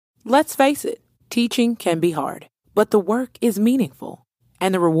Let's face it, teaching can be hard, but the work is meaningful.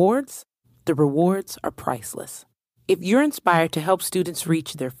 And the rewards? The rewards are priceless. If you're inspired to help students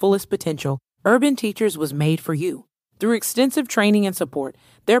reach their fullest potential, Urban Teachers was made for you. Through extensive training and support,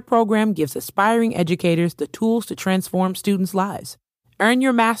 their program gives aspiring educators the tools to transform students' lives. Earn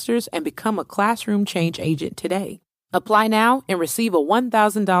your master's and become a classroom change agent today. Apply now and receive a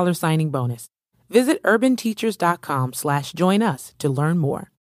 $1,000 signing bonus. Visit urbanteachers.com/join us to learn more.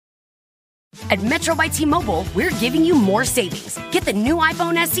 At Metro by T-Mobile, we're giving you more savings. Get the new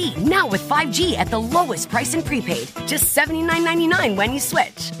iPhone SE now with 5G at the lowest price in prepaid. Just $79.99 when you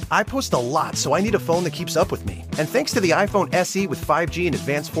switch. I post a lot, so I need a phone that keeps up with me. And thanks to the iPhone SE with 5G and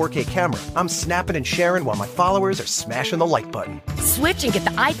advanced 4K camera, I'm snapping and sharing while my followers are smashing the like button. Switch and get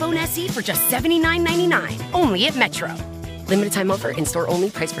the iPhone SE for just $79.99. Only at Metro. Limited time offer, in-store only,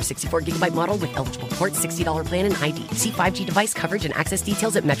 price for 64GB model with eligible port, $60 plan and ID. See 5G device coverage and access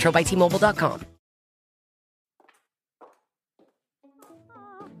details at metrobytmobile.com.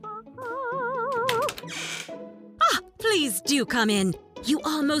 Please do come in. You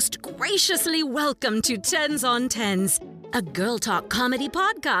are most graciously welcome to Tens on Tens, a girl talk comedy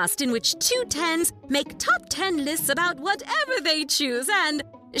podcast in which two tens make top 10 lists about whatever they choose and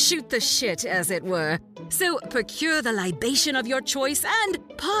shoot the shit, as it were. So procure the libation of your choice and,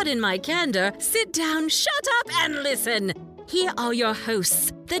 pardon my candor, sit down, shut up, and listen. Here are your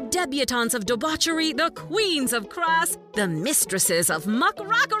hosts, the debutantes of debauchery, the queens of crass, the mistresses of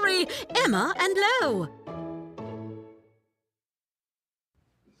muckrockery, Emma and Lo.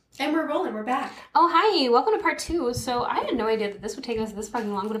 And we're rolling. We're back. Oh, hi. Welcome to part 2. So I had no idea that this would take us this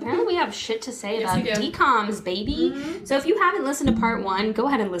fucking long, but apparently we have shit to say about DCOMs, baby. Mm-hmm. So if you haven't listened to part 1, go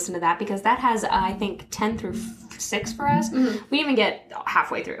ahead and listen to that because that has, I think, 10 through 6 for us. Mm-hmm. We didn't even get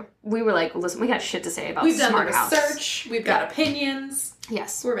halfway through. We were like, listen, we got shit to say about Smart House. We've done the research. We've got opinions.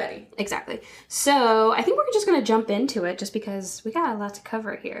 Yes. We're ready. Exactly. So I think we're just going to jump into it just because we got a lot to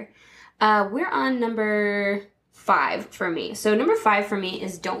cover here. We're on number 5 for me. So number 5 for me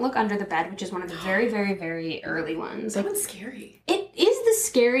is Don't Look Under the Bed, which is one of the very, very, very early ones. That one's scary. It is the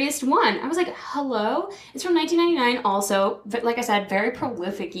scariest one. I was like, hello? It's from 1999 also. But like I said, very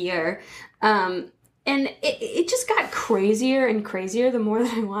prolific year. And it just got crazier and crazier the more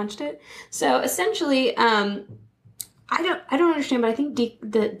that I watched it. So essentially, I don't understand, but I think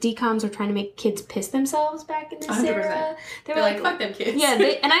the DCOMs are trying to make kids piss themselves back in this 100%. Era. They're like, fuck them kids. Yeah,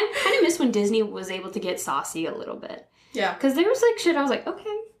 and I kind of miss when Disney was able to get saucy a little bit. Yeah. Because there was like shit, I was like,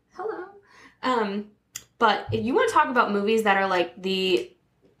 okay, hello. But if you want to talk about movies that are like the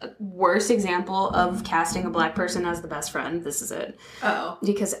worst example of casting a black person as the best friend, this is it. Uh-oh.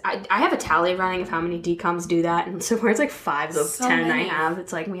 Because I have a tally running of how many DCOMs do that, and so where it's like 5 of 10 I have,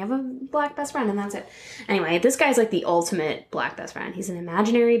 it's like we have a black best friend and that's it. Anyway, this guy's like the ultimate black best friend. He's an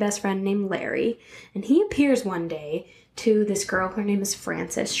imaginary best friend named Larry, and he appears one day to this girl. Her name is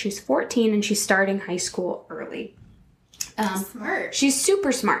Frances. She's 14 and she's starting high school early. Smart. She's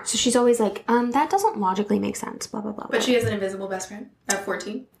super smart. So she's always like, that doesn't logically make sense, blah, blah, blah. But she has an invisible best friend at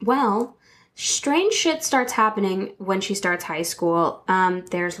 14? Well, strange shit starts happening when she starts high school.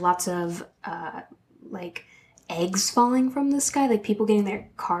 There's lots of, like, eggs falling from the sky, like people getting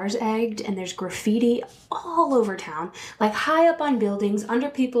their cars egged, and there's graffiti all over town, like high up on buildings, under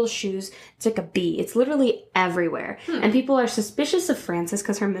people's shoes. It's like a bee. It's literally everywhere. And people are suspicious of Frances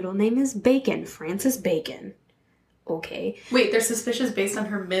because her middle name is Bacon. Frances Bacon. Okay. Wait, they're suspicious based on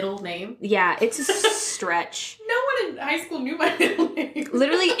her middle name? Yeah, it's a stretch. No one in high school knew my middle name.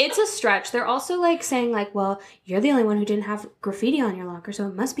 Literally, it's a stretch. They're also like saying like, well, you're the only one who didn't have graffiti on your locker, so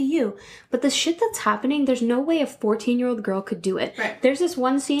it must be you. But the shit that's happening, there's no way a 14-year-old girl could do it. Right. There's this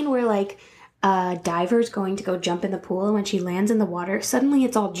one scene where like a diver's going to go jump in the pool, and when she lands in the water, suddenly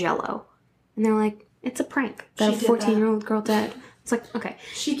it's all Jell-O. And they're like, it's a prank that a 14-year-old girl did. It's like, okay.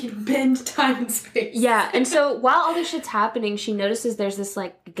 She can bend time and space. Yeah, and so while all this shit's happening, she notices there's this,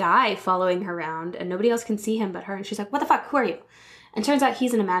 like, guy following her around, and nobody else can see him but her, and she's like, what the fuck, who are you? And turns out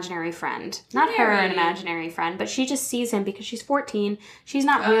he's an imaginary friend. Not her an imaginary friend, but she just sees him because she's 14. She's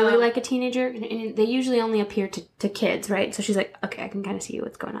not really like a teenager, and they usually only appear to kids, right? So she's like, okay, I can kind of see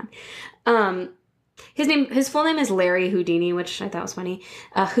what's going on. His full name is Larry Houdini, which I thought was funny.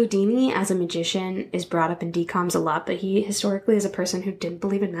 Houdini, as a magician, is brought up in DCOMs a lot, but he historically is a person who didn't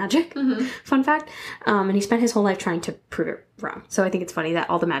believe in magic. Mm-hmm. Fun fact. And he spent his whole life trying to prove it wrong. So I think it's funny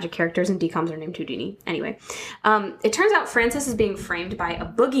that all the magic characters in DCOMs are named Houdini. Anyway, it turns out Frances is being framed by a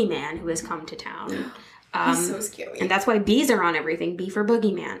boogeyman who has come to town. He's so scary. And that's why B's are on everything. B for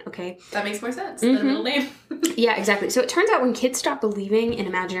boogeyman, okay? That makes more sense than the middle name. Yeah, exactly. So it turns out when kids stop believing in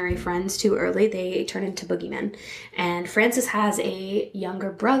imaginary friends too early, they turn into boogeymen. And Francis has a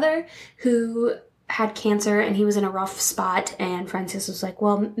younger brother who had cancer and he was in a rough spot, and Francis was like,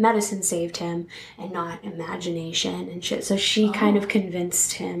 well, medicine saved him and not imagination and shit. So she kind of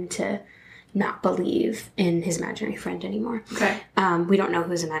convinced him to not believe in his imaginary friend anymore. Okay. We don't know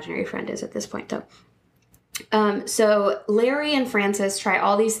who his imaginary friend is at this point, though. So Larry and Francis try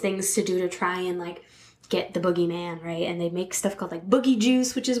all these things to try and, like, get the boogeyman, right? And they make stuff called, like, boogie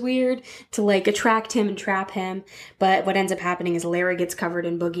juice, which is weird, to, like, attract him and trap him. But what ends up happening is Larry gets covered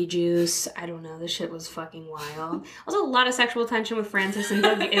in boogie juice. I don't know. This shit was fucking wild. Also, a lot of sexual tension with Francis and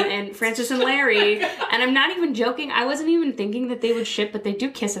and Francis and Larry. And I'm not even joking. I wasn't even thinking that they would ship, but they do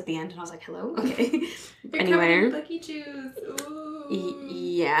kiss at the end. And I was like, hello? Okay. You're covered in boogie juice. Ooh.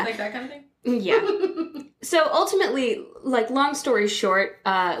 Yeah. Like that kind of thing? Yeah. So ultimately, like, long story short,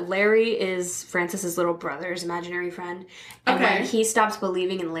 Larry is Francis's little brother's imaginary friend. And when he stops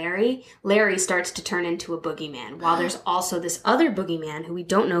believing in Larry, Larry starts to turn into a boogeyman. While there's also this other boogeyman who we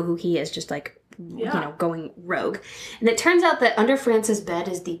don't know who he is, just like, you know, going rogue. And it turns out that under Frances' bed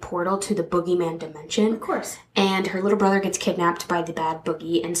is the portal to the boogeyman dimension. Of course. And her little brother gets kidnapped by the bad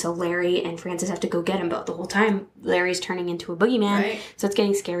boogie. And so Larry and Frances have to go get him. But the whole time, Larry's turning into a boogeyman. Right. So it's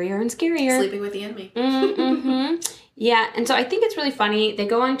getting scarier and scarier. Sleeping with the enemy. Mm-hmm. Yeah. And so I think it's really funny. They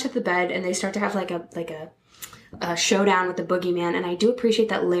go onto the bed and they start to have like a showdown with the boogeyman. And I do appreciate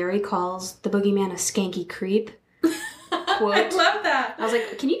that Larry calls the boogeyman a skanky creep. Quote. I love that. I was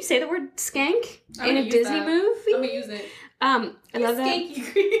like, can you say the word skank in a use Disney that. movie? I'm gonna use it. I love that.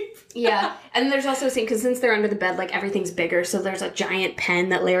 Skanky creep. Yeah. And there's also a scene, because since they're under the bed, like, everything's bigger, so there's a giant pen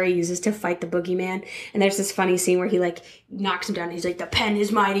that Larry uses to fight the boogeyman. And there's this funny scene where he, like, knocks him down, and he's like, the pen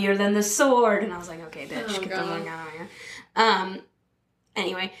is mightier than the sword. And I was like, okay, bitch, get the fuck out of here.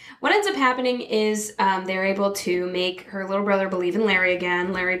 Anyway, what ends up happening is they're able to make her little brother believe in Larry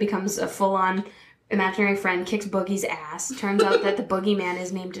again. Larry becomes a full-on imaginary friend, kicks Boogie's ass. Turns out that the boogeyman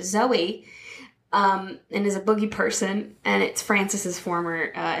is named Zoe, and is a boogie person, and it's Francis's former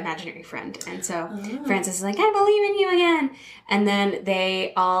imaginary friend. And so Francis is like, I believe in you again. And then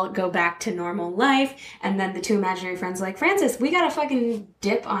they all go back to normal life, and then the two imaginary friends are like, Francis, we gotta fucking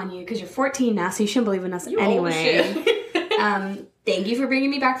dip on you, because you're 14 now, so you shouldn't believe in us anyway. Thank you for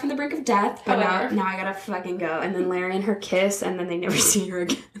bringing me back from the brink of death, but now I gotta fucking go. And then Larry and her kiss, and then they never see her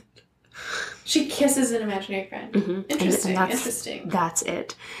again. She kisses an imaginary friend. Mm-hmm. Interesting. And Interesting. That's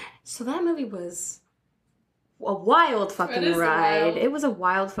it. So that movie was a wild fucking ride. It was a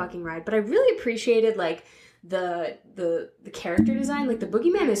wild fucking ride. But I really appreciated, like, the character design. Like, the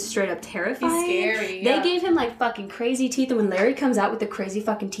boogeyman is straight up terrifying. He's scary. They gave him, like, fucking crazy teeth. And when Larry comes out with the crazy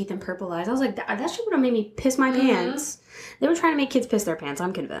fucking teeth and purple eyes, I was like, that shit would have made me piss my pants. They were trying to make kids piss their pants,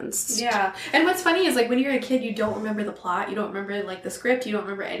 I'm convinced. Yeah. And what's funny is, like, when you're a kid, you don't remember the plot. You don't remember, like, the script. You don't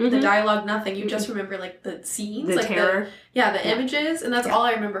remember any the dialogue, nothing. You just remember, like, the scenes. The like terror. The images. And that's all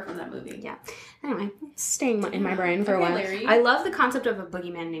I remember from that movie. Yeah. Anyway, staying in my brain for a while. Larry. I love the concept of a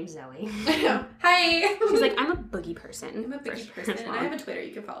boogeyman named Zoe. I know. Hi. She's like, I'm a boogie person. I'm a boogie person, and I have a Twitter.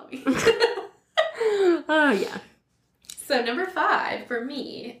 You can follow me. Oh, yeah. So number 5 for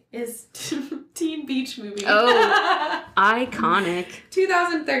me is Teen Beach Movie. Oh, iconic.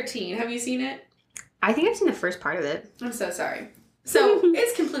 2013. Have you seen it? I think I've seen the first part of it. I'm so sorry. So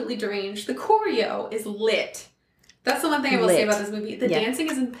it's completely deranged. The choreo is lit. That's the one thing I will say about this movie. The dancing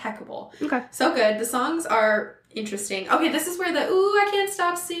is impeccable. Okay. So good. The songs are interesting. Okay, this is where the "Ooh, I Can't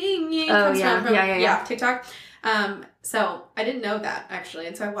Stop Singing" comes from. Yeah, TikTok. So I didn't know that, actually.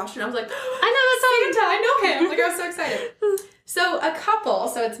 And so I watched it and I was like, I know that song. Santa, I know him. Like, I was so excited. So a couple,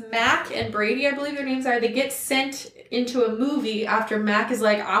 so it's Mac and Brady, I believe their names are, they get sent into a movie after Mac is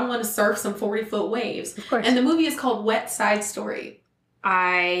like, I want to surf some 40-foot waves. Of course. And the movie is called Wet Side Story.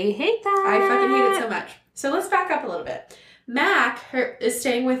 I hate that. I fucking hate it so much. So let's back up a little bit. Mac is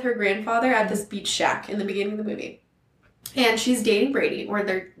staying with her grandfather at this beach shack in the beginning of the movie. And she's dating Brady, or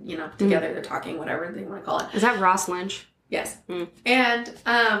they're, together, they're talking, whatever they want to call it. Is that Ross Lynch? Yes. And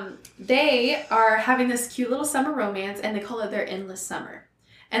they are having this cute little summer romance, and they call it their endless summer.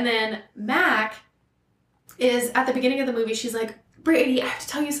 And then Mac is, at the beginning of the movie, she's like, Brady, I have to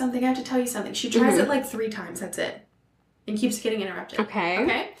tell you something. She tries it like 3 times, that's it. And keeps getting interrupted.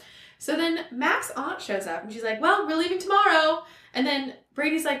 Okay? So then Mac's aunt shows up, and she's like, well, we're leaving tomorrow. And then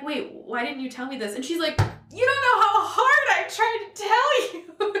Brady's like, wait, why didn't you tell me this? And she's like, you don't know how hard I tried to tell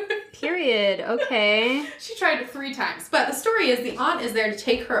you. Period. Okay. She tried 3 times. But the story is the aunt is there to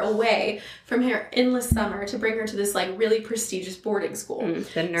take her away from her endless summer to bring her to this, like, really prestigious boarding school.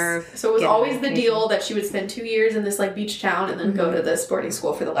 The nerve. So it was always the deal that she would spend 2 years in this, like, beach town and then go to this boarding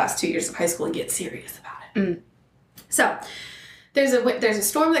school for the last 2 years of high school and get serious about it. So there's a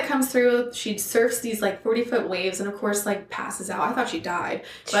storm that comes through. She surfs these, like, 40-foot waves and, of course, like, passes out. I thought she died.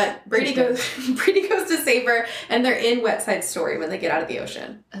 But Brady goes to save her, and they're in Wet Side Story when they get out of the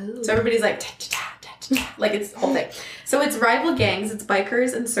ocean. Oh. So everybody's like, like, it's the whole thing. So it's rival gangs. It's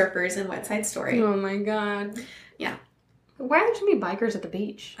bikers and surfers in Wet Side Story. Oh, my God. Yeah. Why are there so many bikers at the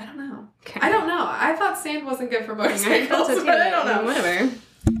beach? I don't know. Okay. I don't know. I thought sand wasn't good for motorcycles, but I don't know. Whatever.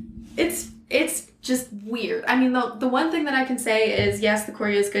 It's just weird. I mean, the one thing that I can say is, yes, the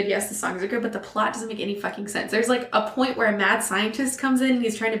choreo is good, yes, the songs are good, but the plot doesn't make any fucking sense. There's, like, a point where a mad scientist comes in and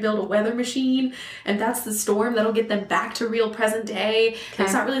he's trying to build a weather machine, and that's the storm that'll get them back to real present day. Okay.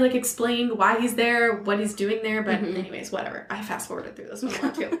 It's not really, like, explained why he's there, what he's doing there, but anyways, whatever. I fast-forwarded through this one a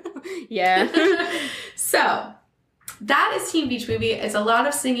lot, too. Yeah. So... that is Teen Beach Movie. It's a lot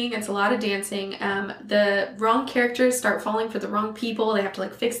of singing. It's a lot of dancing. The wrong characters start falling for the wrong people. They have to,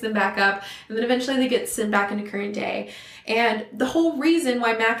 like, fix them back up. And then eventually they get sent back into current day. And the whole reason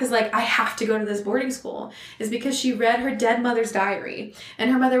why Mac is like, I have to go to this boarding school is because she read her dead mother's diary.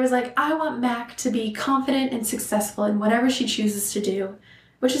 And her mother was like, I want Mac to be confident and successful in whatever she chooses to do.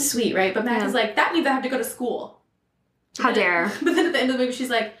 Which is sweet, right? But Mac is like, that means I have to go to school. How dare. But then at the end of the movie,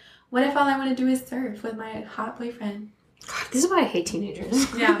 she's like, what if all I want to do is surf with my hot boyfriend? God, this is why I hate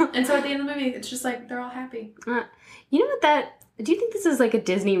teenagers. Yeah. And so at the end of the movie, it's just like, they're all happy. You know what do you think this is like a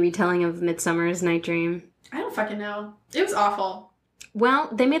Disney retelling of Midsummer's Night Dream? I don't fucking know. It was awful. Well,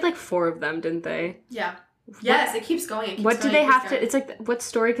 they made like 4 of them, didn't they? Yeah. Yes, it keeps going. What do they have to... It's like, what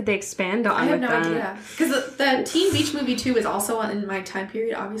story could they expand on? I have no idea. Because the Teen Beach Movie 2 is also in my time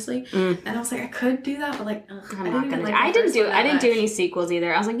period, obviously. And I was like, I could do that, but like, I didn't do any sequels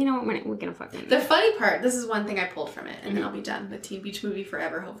either. I was like, you know what, we're gonna fucking... The funny part, this is one thing I pulled from it, and then I'll be done with Teen Beach Movie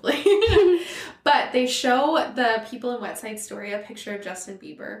forever, hopefully. But they show the people in Wet Side Story a picture of Justin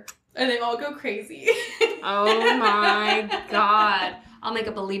Bieber, and they all go crazy. Oh my God. I'll make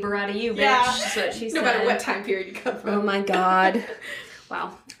a believer out of you, bitch. Yeah. That's what she said. No matter what time period you come from. Oh my God.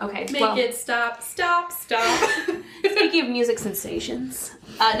 Wow. Okay. Make it stop. Speaking of music sensations,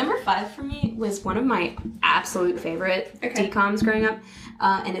 number 5 for me was one of my absolute favorite DCOMs growing up.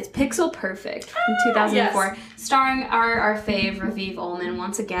 And it's Pixel Perfect from 2004, starring our fave, Raviv Ullman,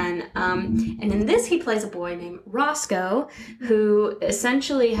 once again. And in this, he plays a boy named Roscoe, who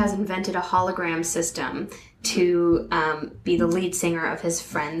essentially has invented a hologram system to be the lead singer of his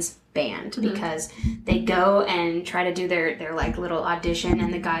friend's band, because they go and try to do their like little audition,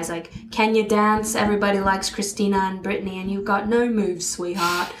 and the guy's like, can you dance? Everybody likes Christina and Britney, and you've got no moves,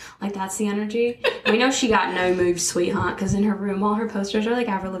 sweetheart. Like, that's the energy. We know she got no moves, sweetheart, because in her room all her posters are like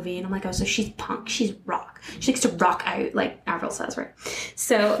Avril Lavigne. I'm like, oh, so she's punk, she's rock, she likes to rock out, like Avril says, right?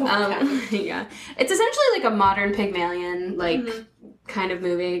 So yeah, it's essentially like a modern Pygmalion like kind of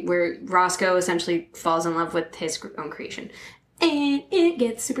movie where Roscoe essentially falls in love with his own creation. And it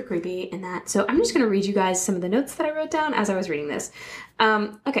gets super creepy in that. So I'm just going to read you guys some of the notes that I wrote down as I was reading this.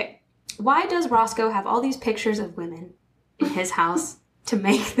 Okay. Why does Roscoe have all these pictures of women in his house to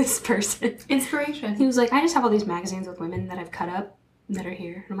make this person? Inspiration. He was like, I just have all these magazines with women that I've cut up that are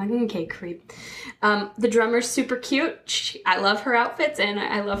here. And I'm like, okay, creep. The drummer's super cute. I love her outfits and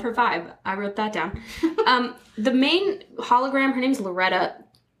I love her vibe. I wrote that down. The main hologram, her name's Loretta.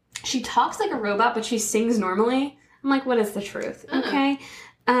 She talks like a robot, but she sings normally. I'm like, what is the truth? Okay.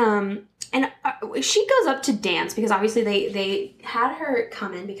 And she goes up to dance because obviously they had her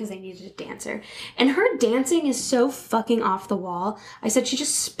come in because they needed a dancer. And her dancing is so fucking off the wall. I said she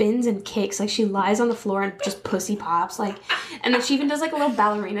just spins and kicks. Like, she lies on the floor and just pussy pops. Like, and then she even does like a little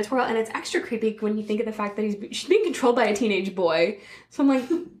ballerina twirl. And it's extra creepy when you think of the fact that she's being controlled by a teenage boy. So I'm like,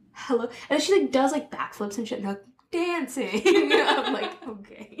 hello. And then she like does like backflips and shit and like, dancing. I'm like,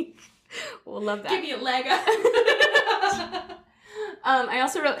 okay. We'll love that. Give me a leg up. I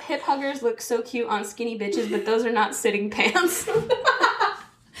also wrote, hip huggers look so cute on skinny bitches, but those are not sitting pants.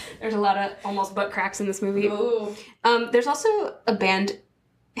 There's a lot of almost butt cracks in this movie. Ooh. There's also a band.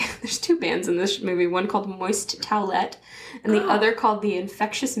 There's 2 bands in this movie. One called Moist Towelette, and the other called The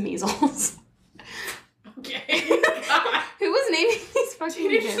Infectious Measles. Okay. Who was naming these fucking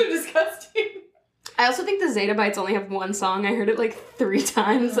bands? Teenagers are disgusting. I also think the Zeta Bites only have 1 song. I heard it like 3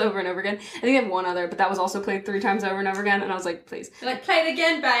 times over and over again. I think they have 1 other, but that was also played 3 times over and over again. And I was like, please. They're like, play it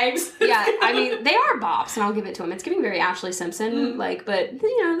again, babes. Yeah, I mean, they are bops, and I'll give it to them. It's giving very Ashley Simpson, like, but,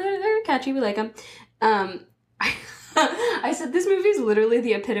 you know, they're catchy. We like them. I said, this movie is literally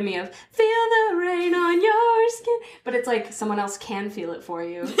the epitome of feel the rain on your skin. But it's like someone else can feel it for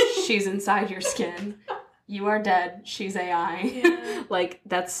you. She's inside your skin. You are dead. She's AI. Yeah. Like,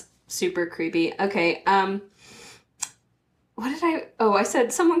 that's super creepy. Okay, I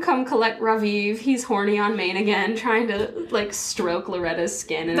said, someone come collect Raviv. He's horny on Maine again, trying to, like, stroke Loretta's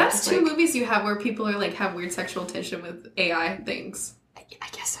skin. And that's two movies you have where people are, like, have weird sexual tension with AI things. I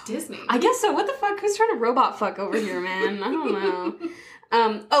guess so. Disney. I guess so. What the fuck? Who's trying to robot fuck over here, man? I don't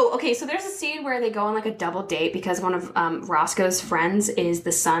know. Okay, so there's a scene where they go on, like, a double date because one of Roscoe's friends is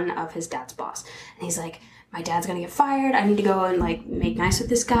the son of his dad's boss. And he's like, my dad's gonna get fired. I need to go and, like, make nice with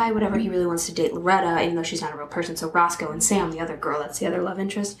this guy, whatever. He really wants to date Loretta, even though she's not a real person. So Roscoe and Sam, the other girl, that's the other love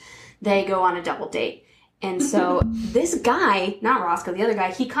interest, they go on a double date. And so this guy, not Roscoe, the other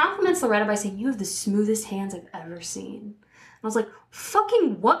guy, he compliments Loretta by saying, you have the smoothest hands I've ever seen. I was like,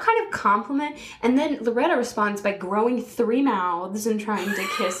 fucking what kind of compliment? And then Loretta responds by growing 3 mouths and trying to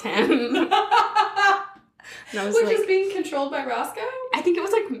kiss him. Which is being controlled by Roscoe? I think it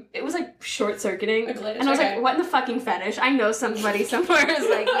was like short-circuiting. A glitch, and I was like, what in the fucking fetish? I know somebody somewhere is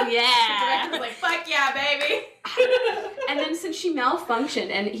like, yeah. The director was like, fuck yeah, baby. And then since she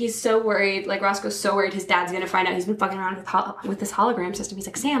malfunctioned and he's so worried, like Roscoe's so worried his dad's gonna find out he's been fucking around with this hologram system. He's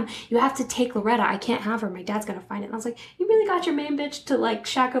like, Sam, you have to take Loretta. I can't have her. My dad's gonna find it. And I was like, you really got your main bitch to, like,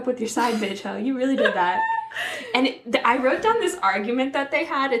 shack up with your side bitch, huh? You really did that. And I wrote down this argument that they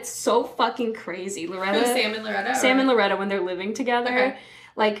had. It's so fucking crazy. Sam and Loretta? Sam and Loretta when they're living together. Okay.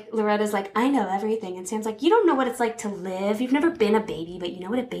 Like, Loretta's like, I know everything. And Sam's like, you don't know what it's like to live. You've never been a baby, but you know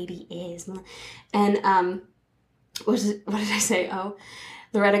what a baby is. And, what did I say? Oh,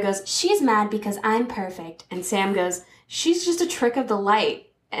 Loretta goes, she's mad because I'm perfect. And Sam goes, she's just a trick of the light.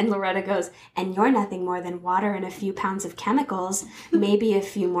 And Loretta goes, and you're nothing more than water and a few pounds of chemicals, maybe a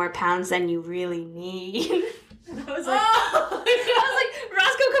few more pounds than you really need. And I was like,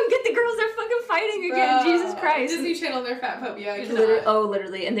 Roscoe, come get the girls. They're fucking fighting again. Jesus Christ. Disney Channel, their fat phobia.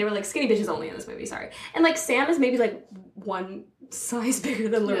 Literally. And they were like skinny bitches only in this movie. Sorry. And like Sam is maybe like one size bigger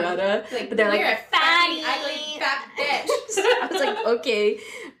than Loretta. Yeah. Like, but they're like, you're a fatty, ugly, fat bitch. So I was like, okay.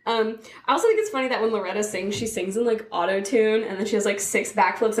 I also think it's funny that when Loretta sings, she sings in like auto-tune and then she has like 6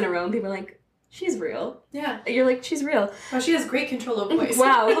 backflips in a row and people are like, she's real. Yeah. You're like, she's real. Wow, she has great control of voice.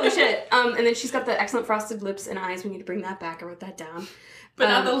 Wow, holy shit. And then she's got the excellent frosted lips and eyes. We need to bring that back. I wrote that down. But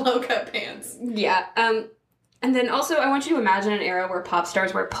not the low-cut pants. Yeah. And then also I want you to imagine an era where pop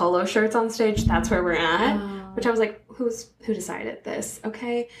stars wear polo shirts on stage. That's where we're at. Which I was like, who decided this?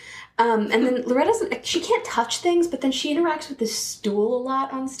 Okay. And then Loretta's, she can't touch things, but then she interacts with this stool a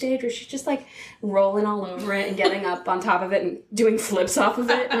lot on stage where she's just like rolling all over it and getting up on top of it and doing flips off of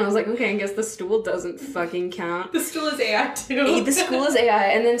it. And I was like, okay, I guess the stool doesn't fucking count. The stool is AI too. The stool is AI.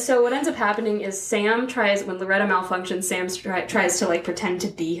 And then so what ends up happening is Sam tries, when Loretta malfunctions, Sam tries to like pretend to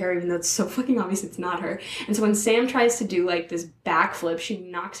be her, even though it's so fucking obvious it's not her. And so when Sam tries to do like this backflip, she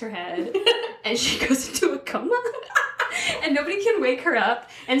knocks her head and she goes into a coma. And nobody can wake her up.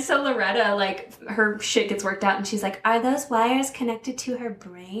 And so Loretta, like, her shit gets worked out. And she's like, are those wires connected to her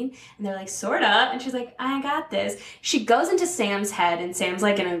brain? And they're like, sorta. And she's like, I got this. She goes into Sam's head. And Sam's,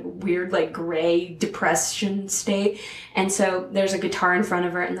 like, in a weird, like, gray depression state. And so there's a guitar in front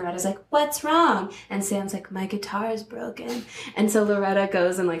of her. And Loretta's like, what's wrong? And Sam's like, my guitar is broken. And so Loretta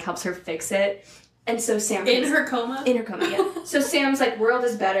goes and, like, helps her fix it. And so Sam... In her coma? In her coma, yeah. So Sam's like, world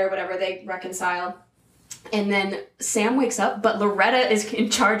is better, whatever. They reconcile. And then Sam wakes up, but Loretta is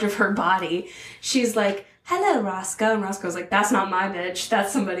in charge of her body. She's like, hello, Roscoe. And Roscoe's like, that's not my bitch.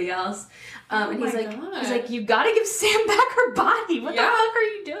 That's somebody else. And he's like, you gotta give Sam back her body. What the fuck are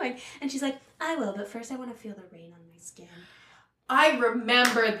you doing? And she's like, I will, but first I want to feel the rain on my skin. I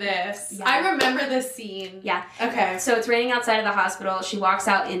remember this. Yeah. I remember this scene. Yeah. Okay. So it's raining outside of the hospital. She walks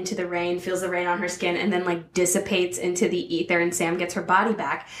out into the rain, feels the rain on her skin, and then, like, dissipates into the ether, and Sam gets her body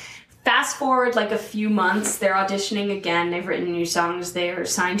back. Fast forward like a few months, they're auditioning again, they've written new songs, they're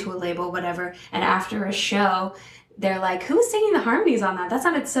signed to a label, whatever, and after a show, they're like, who was singing the harmonies on that? That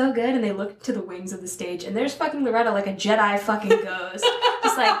sounded so good, and they look to the wings of the stage, and there's fucking Loretta like a Jedi fucking ghost,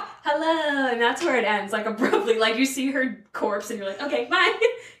 just like, hello, and that's where it ends, like abruptly, like you see her corpse, and you're like, okay, bye.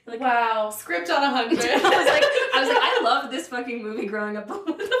 Like, wow, script on 100. I was like, I loved this fucking movie growing up, but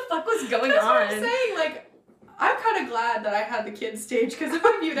what the fuck was going on? That's what I'm saying, like, I'm kind of glad that I had the kids stage, because if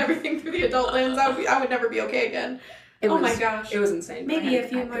I viewed everything through the adult lens, I would never be okay again. My gosh. It was insane. Maybe a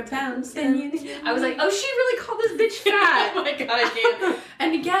few more pounds than you need. I was like, oh, she really called this bitch fat. Oh my god, I can't.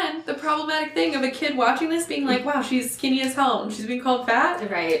 And again, the problematic thing of a kid watching this being like, wow, she's skinny as hell. She's being called fat.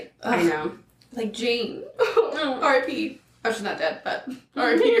 Right. Ugh. I know. Like Jane. R.I.P. Oh, she's not dead, but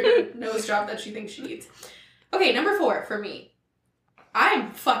R.I.P. her nose job that she thinks she needs. Okay, number 4 for me.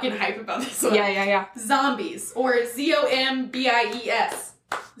 I'm fucking hype about this one. Yeah. Zombies, or Zombies.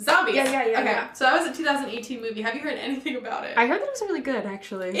 Zombies. Yeah. Okay, so that was a 2018 movie. Have you heard anything about it? I heard that it was really good,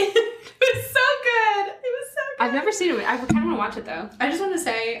 actually. It was so good. I've never seen it. I kind of want to watch it, though. I just want to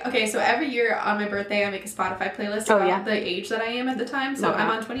say, okay, so every year on my birthday, I make a Spotify playlist about the age that I am at the time. So I'm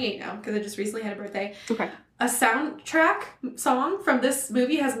on 28 now, because I just recently had a birthday. Okay. A soundtrack song from this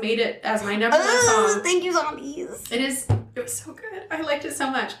movie has made it as my number 1 song. Thank you, Zombies. It was so good. I liked it so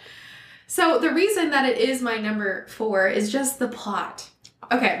much. So the reason that it is my number 4 is just the plot.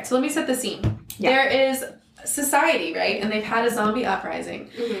 Okay, so let me set the scene. Yeah. There is society, right? And they've had a zombie uprising.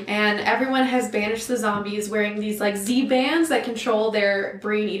 Mm-hmm. And everyone has banished the zombies wearing these, like, Z-bands that control their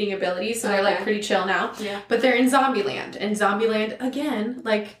brain-eating abilities. So they're, like, pretty chill now. Yeah. But they're in Zombieland. And Zombieland, again,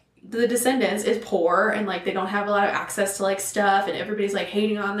 like, the descendants is poor. And, like, they don't have a lot of access to, like, stuff. And everybody's, like,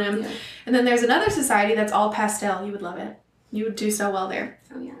 hating on them. Yeah. And then there's another society that's all pastel. You would love it. You would do so well there.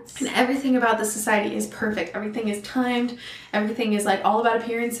 Oh, yes. And everything about the society is perfect. Everything is timed. Everything is, like, all about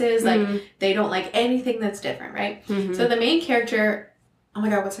appearances. Mm-hmm. Like, they don't like anything that's different, right? Mm-hmm. So the main character, oh my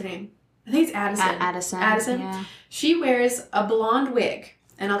God, what's her name? I think it's Addison. Addison. Yeah. She wears a blonde wig.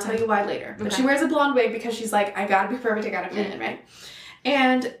 And I'll tell you why later. But she wears a blonde wig because she's like, I gotta be perfect. I gotta fit in, right?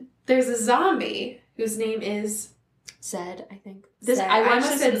 And there's a zombie whose name is... Zed, I think. I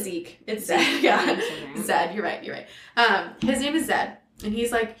almost said Zeke. It's Zed. Yeah. Zed, you're right. His name is Zed. And I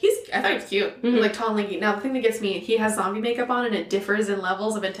thought he was cute. Mm-hmm. Like, tall and lanky. Now, the thing that gets me, he has zombie makeup on and it differs in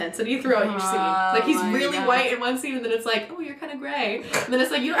levels of intensity throughout each scene. Like, he's really white in one scene and then it's like, oh, you're kind of gray. And then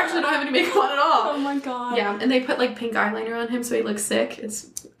it's like, you actually don't have any makeup on at all. Oh my God. Yeah. And they put, like, pink eyeliner on him so he looks sick. That's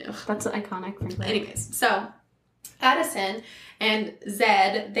iconic, frankly. Anyways, so Addison and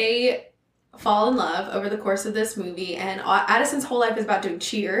Zed, they fall in love over the course of this movie, and Addison's whole life is about doing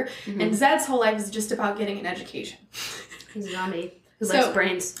cheer, and Zed's whole life is just about getting an education. He's a zombie who likes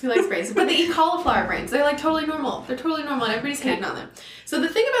brains. But they eat cauliflower brains. They're, like, totally normal. They're totally normal, and everybody's hating on them. So the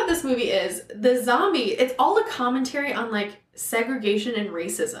thing about this movie is, the zombie, it's all a commentary on, like, segregation and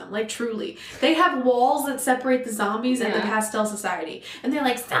racism. Like, truly. They have walls that separate the zombies and the pastel society. And they're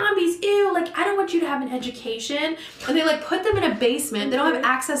like, zombies, ew, like, I don't want you to have an education. And they, like, put them in a basement. They don't have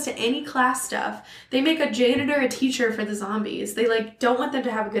access to any class stuff. They make a janitor a teacher for the zombies. They, like, don't want them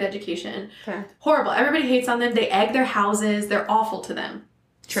to have a good education. Okay. Horrible. Everybody hates on them. They egg their houses. They're awful to them.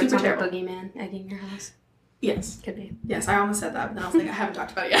 Super terrible. Boogeyman egging your house. Yes. Could be. Yes, I almost said that, but then I was like, I haven't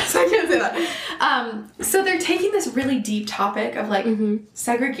talked about it yet, so I can't say that. So they're taking this really deep topic of, like,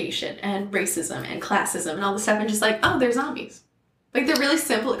 segregation and racism and classism and all this stuff and just like, oh, they're zombies. Like, they're really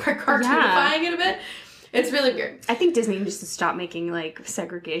simple, cartoonifying it a bit. It's really weird. I think Disney needs to stop making, like,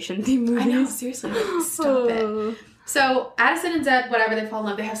 segregation-themed movies. I know, seriously. Like, stop it. So, Addison and Zed, whatever, they fall in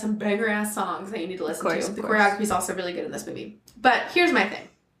love. They have some banger-ass songs that you need to listen to. The choreography is also really good in this movie. But here's my thing.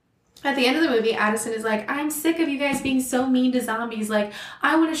 At the end of the movie, Addison is like, I'm sick of you guys being so mean to zombies. Like,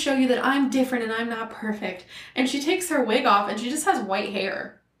 I want to show you that I'm different and I'm not perfect. And she takes her wig off and she just has white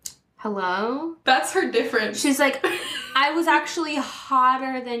hair. Hello? That's her difference. She's like, I was actually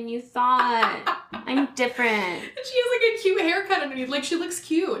hotter than you thought. I'm different. And she has, like, a cute haircut underneath. Like, she looks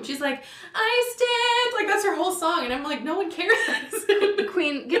cute. And she's like, I stand. Like, that's her whole song. And I'm like, no one cares.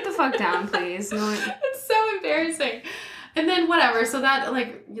 Queen, get the fuck down, please. No one... It's so embarrassing. And then whatever, so that,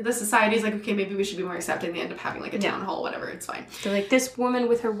 like, the society's like, okay, maybe we should be more accepting. They end up having, like, a town hall, whatever, it's fine. They're like, this woman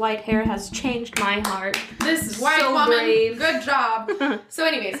with her white hair has changed my heart. This white woman, brave. Good job. So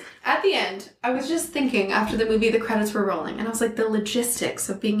anyways, at the end, I was just thinking, after the movie, the credits were rolling, and I was like, the logistics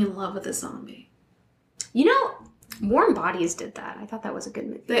of being in love with a zombie. You know, Warm Bodies did that. I thought that was a good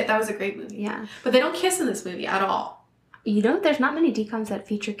movie. That was a great movie. Yeah. But they don't kiss in this movie at all. You know, there's not many DCOMs that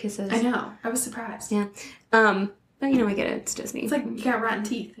feature kisses. I know. I was surprised. Yeah. But, you know, I get it. It's Disney. It's like you got rotten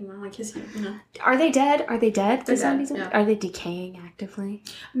teeth. They want to kiss you, you know. Are they dead? They're dead. Yeah. Are they decaying actively?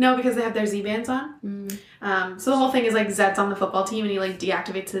 No, because they have their Z-bands on. So the whole thing is, like, Zed's on the football team, and he, like,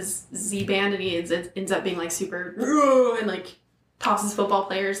 deactivates his Z-band, and he ends up being, like, super... and, like, tosses football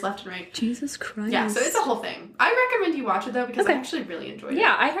players left and right. Jesus Christ. Yeah, so it's a whole thing. I recommend you watch it, though, because I actually really enjoyed it.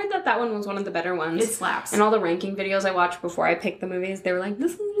 Yeah, I heard that one was one of the better ones. It slaps. And all the ranking videos I watched before I picked the movies, they were like,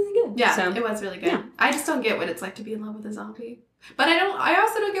 this is really good. Yeah, so, it was really good. Yeah. I just don't get what it's like to be in love with a zombie. But I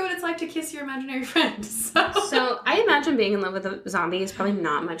also don't get what it's like to kiss your imaginary friend. So I imagine being in love with a zombie is probably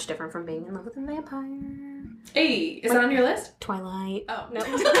not much different from being in love with a vampire. Hey, is that on your list? Twilight. Oh, no.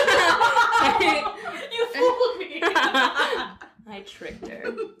 You fooled me. I tricked her.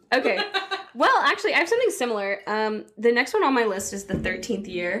 Okay. Well, actually, I have something similar. The next one on my list is The 13th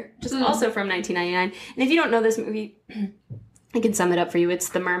Year, just also from 1999. And if you don't know this movie, I can sum it up for you. It's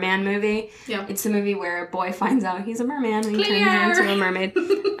the merman movie. Yeah. It's the movie where a boy finds out he's a merman and he turns into a mermaid.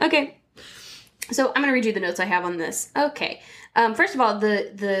 Okay. So I'm going to read you the notes I have on this. Okay. First of all,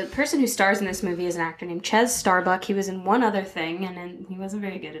 the person who stars in this movie is an actor named Ches Starbuck. He was in one other thing, and he wasn't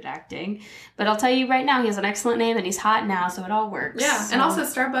very good at acting. But I'll tell you right now, he has an excellent name, and he's hot now, so it all works. Yeah, so. And also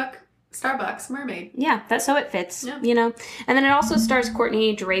Starbucks mermaid. Yeah, so it fits, you know. And then it also stars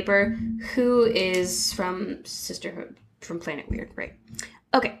Courtney Draper, who is from Sisterhood, from Planet Weird, right?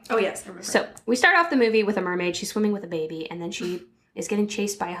 Okay. Oh, yes, I remember. So we start off the movie with a mermaid. She's swimming with a baby, and then she is getting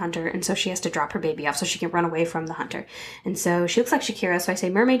chased by a hunter, and so she has to drop her baby off so she can run away from the hunter. And so she looks like Shakira, so I say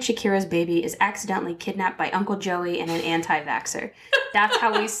Mermaid Shakira's baby is accidentally kidnapped by Uncle Joey and an anti-vaxxer. That's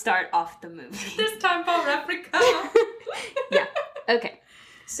how we start off the movie. This time for replica. Yeah, okay.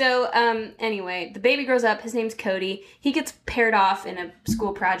 So, anyway, the baby grows up. His name's Cody. He gets paired off in a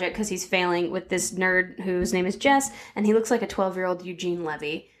school project because he's failing with this nerd whose name is Jess, and he looks like a 12-year-old Eugene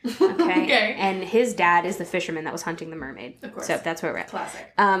Levy. Okay? Okay. And his dad is the fisherman that was hunting the mermaid. Of course. So that's where we're at.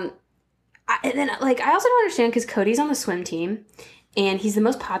 Classic. And then, I also don't understand because Cody's on the swim team, and he's the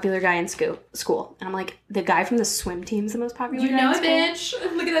most popular guy in school. And I'm like, the guy from the swim team's the most popular guy in school? You know it,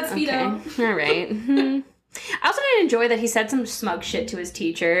 bitch. Look at that Speedo. Okay. All right. I also didn't enjoy that he said some smug shit to his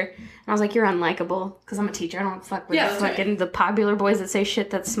teacher. And I was like, you're unlikable. Because I'm a teacher. I don't fuck with fucking the popular boys that say shit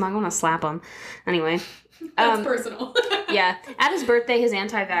that's smug. I want to slap them. Anyway. That's personal. Yeah. At his birthday, his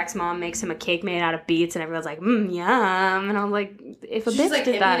anti-vax mom makes him a cake made out of beets. And everyone's like, yum. And I'm like, if a bitch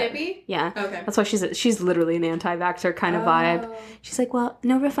did that. Hippie? Yeah. Okay. That's why she's literally an anti-vaxxer kind of vibe. She's like, well,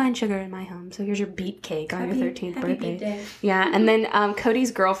 no refined sugar in my home. So here's your beet cake on your 13th birthday. Yeah. And then Cody's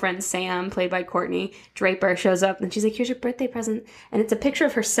girlfriend, Sam, played by Courtney Draper, shows up. And she's like, here's your birthday present. And it's a picture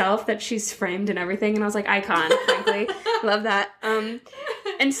of herself that she's framed and everything. And I was like, icon, frankly. Love that.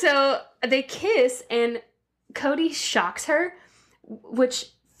 And so they kiss and Cody shocks her, which,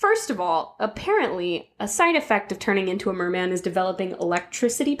 first of all, apparently a side effect of turning into a merman is developing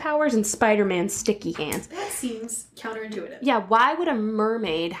electricity powers and Spider-Man's sticky hands. That seems counterintuitive. Yeah, why would a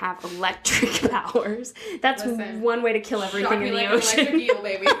mermaid have electric powers? That's one way to kill everything in the ocean. Electric eel,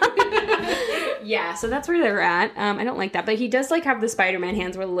 baby. Yeah, so that's where they're at. I don't like that. But he does have the Spider-Man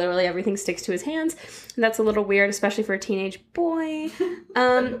hands where literally everything sticks to his hands. And that's a little weird, especially for a teenage boy.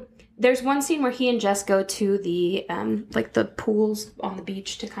 There's one scene where he and Jess go to the the pools on the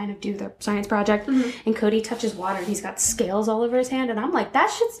beach to kind of do their science project, and Cody touches water and he's got scales all over his hand, and I'm like, that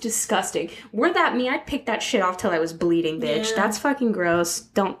shit's disgusting. Were that me, I'd pick that shit off till I was bleeding, bitch. Yeah. That's fucking gross.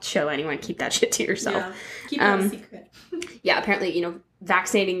 Don't show anyone. Keep that shit to yourself. Yeah. Keep it a secret. Yeah, apparently,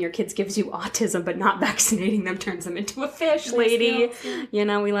 vaccinating your kids gives you autism, but not vaccinating them turns them into a fish, lady.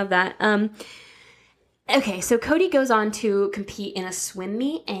 Yeah. We love that. Okay, so Cody goes on to compete in a swim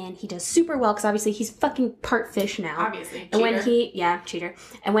meet, and he does super well, because obviously he's fucking part fish now. Obviously. And when cheater.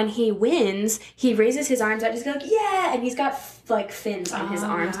 And when he wins, he raises his arms out, he's like, yeah! And he's got, fins on his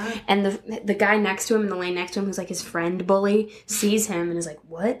arms. Yeah. And the guy next to him, in the lane next to him, who's, his friend bully, sees him and is like,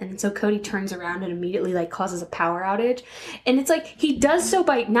 what? And so Cody turns around and immediately, causes a power outage. And it's he does so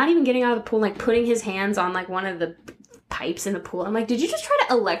by not even getting out of the pool, putting his hands on, one of the pipes in the pool. I'm like, did you just try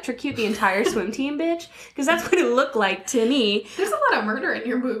to electrocute the entire swim team, bitch? Because that's what it looked like to me. There's a lot of murder in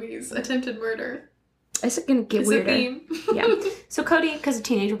your movies. Attempted murder. It's gonna get weirder. A theme. Yeah. So Cody, because of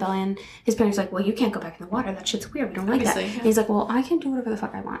teenage rebellion, his parents are like, well, you can't go back in the water. That shit's weird. We don't like that. Yeah. And he's like, well, I can do whatever the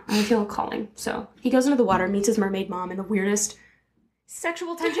fuck I want. I feel a calling. So he goes into the water, meets his mermaid mom, and the weirdest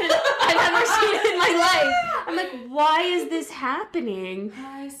sexual tension I've ever seen in my life. I'm like, why is this happening?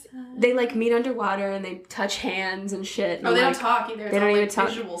 They meet underwater and they touch hands and shit. And they don't talk either. They don't even talk.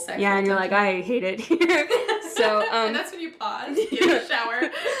 Visual sex. Yeah, and you're like, I hate it here. So, and that's when you pause, get in the shower.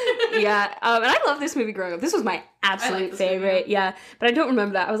 Yeah, and I love this movie growing up. This was my absolute favorite. Movie. Yeah, but I don't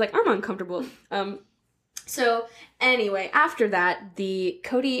remember that. I was like, I'm uncomfortable. So anyway, after that,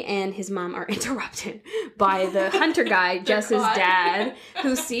 Cody and his mom are interrupted by the hunter guy, Jess's dad,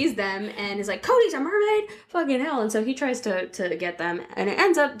 who sees them and is like, Cody's a mermaid? Fucking hell. And so he tries to get them. And it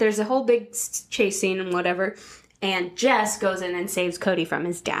ends up, there's a whole big chase scene and whatever. And Jess goes in and saves Cody from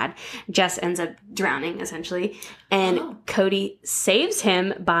his dad. Jess ends up drowning, essentially. And Cody saves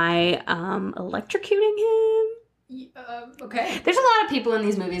him by electrocuting him. Okay. There's a lot of people in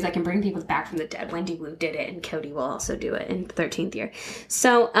these movies that can bring people back from the dead. Wendy Wu did it, and Cody will also do it in 13th Year.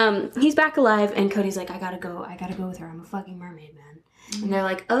 So he's back alive, and Cody's like, I gotta go with her. I'm a fucking mermaid, man. Mm-hmm. And they're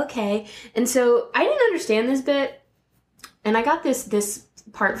like, okay. And so I didn't understand this bit, and I got this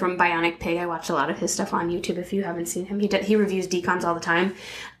part from Bionic Pig. I watch a lot of his stuff on YouTube. If you haven't seen him, he reviews DCOMs all the time.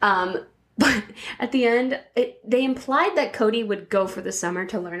 But at the end, they implied that Cody would go for the summer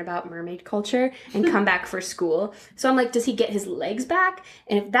to learn about mermaid culture and come back for school. So I'm like, does he get his legs back?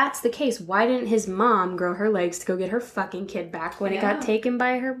 And if that's the case, why didn't his mom grow her legs to go get her fucking kid back when it got taken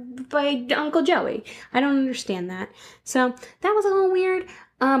by Uncle Joey? I don't understand that. So that was a little weird,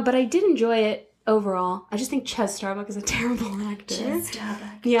 but I did enjoy it overall. I just think Ches Starbuck is a terrible actor. Ches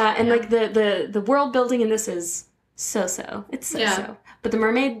Starbuck. Yeah, and like the world building in this is so-so. It's so-so. But the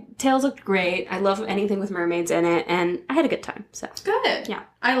mermaid tales looked great. I love anything with mermaids in it, and I had a good time. So good. Yeah.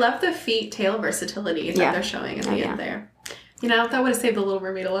 I love the feet tail versatility that they're showing at the end there. You know, that would have saved the Little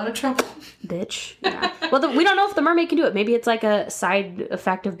Mermaid a lot of trouble. Bitch. Yeah. Well, we don't know if the mermaid can do it. Maybe it's like a side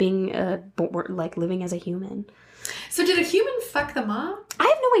effect of being like living as a human. So did a human fuck the mom? I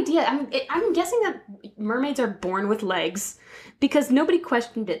have no idea. I'm guessing that mermaids are born with legs because nobody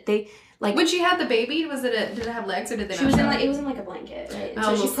questioned it. When she had the baby, did it have legs or did they not? It was in like a blanket, right?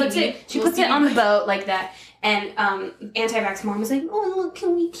 Oh, so she puts it on the boat like that, and anti-vax mom was like, "Oh, look,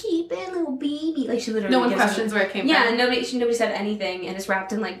 can we keep it, little baby?" Like she literally. No one questions where it came from. Yeah, and nobody said anything, and it's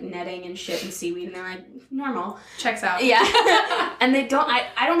wrapped in like netting and shit and seaweed, and they're like, normal. Checks out. Yeah, and they don't.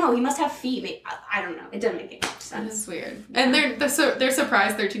 I don't know. He must have feet. I don't know. It doesn't make any sense. That is weird. And they're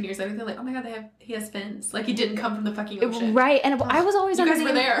surprised 13 years later. They're like, oh my god, he has fins. Like he didn't come from the fucking ocean. Right. And I was always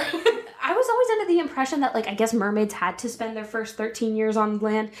under there. I was always under the impression that like I guess mermaids had to spend their first 13 years on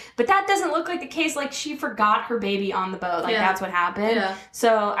land, but that doesn't look like the case. Like she forgot her baby on the boat. Like that's what happened. Yeah.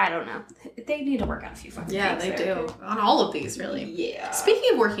 So I don't know. They need to work on a few fucking things. Yeah, they do. On all of these, really. Yeah.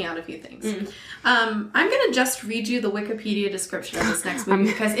 Speaking of working on a few things, I'm gonna just read you the Wikipedia description of this next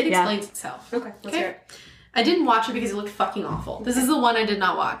movie because it explains itself. Okay. Let's hear it. I didn't watch it because it looked fucking awful. This is the one I did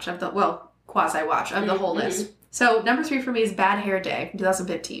not watch. Quasi-watch of the whole list. So number 3 for me is Bad Hair Day,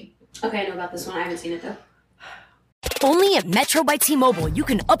 2015. Okay, I know about this one. I haven't seen it though. Only at Metro by T-Mobile, you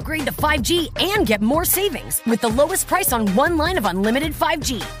can upgrade to 5G and get more savings with the lowest price on one line of unlimited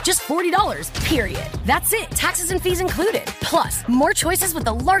 5G. Just $40, period. That's it. Taxes and fees included. Plus, more choices with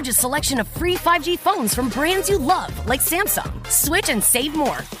the largest selection of free 5G phones from brands you love, like Samsung. Switch and save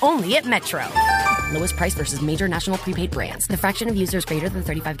more. Only at Metro. Lowest price versus major national prepaid brands. The fraction of users greater than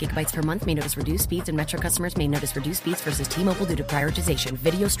 35 gigabytes per month may notice reduced speeds, and Metro customers may notice reduced speeds versus T-Mobile due to prioritization.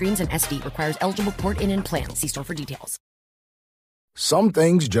 Video streams and SD requires eligible port in and plan. See store for details. Some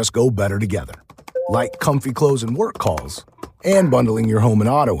things just go better together. Like comfy clothes and work calls. And bundling your home and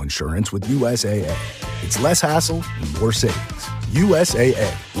auto insurance with USAA. It's less hassle and more savings. USAA.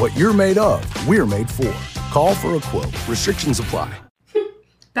 What you're made of, we're made for. Call for a quote. Restrictions apply.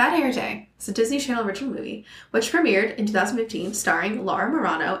 Bad Hair Day is a Disney Channel original movie, which premiered in 2015, starring Laura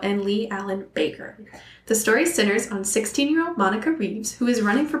Marano and Lee Allen Baker. The story centers on 16-year-old Monica Reeves, who is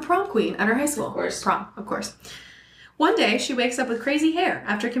running for prom queen at her high school. Prom, of course. One day, she wakes up with crazy hair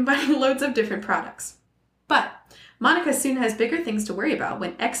after combining loads of different products. But Monica soon has bigger things to worry about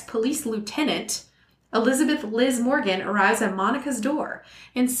when ex-police lieutenant Elizabeth Liz Morgan arrives at Monica's door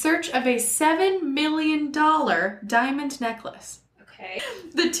in search of a $7 million diamond necklace. Okay.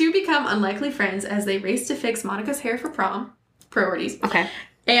 The two become unlikely friends as they race to fix Monica's hair for prom. Priorities. Okay.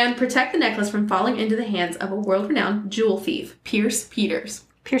 And protect the necklace from falling into the hands of a world-renowned jewel thief, Pierce Peters.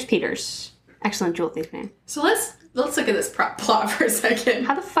 Pierce Peters. Excellent jewel thief name. So let's look at this plot for a second.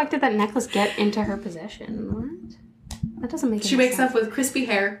 How the fuck did that necklace get into her possession? What? That doesn't make any sense. She wakes up with crispy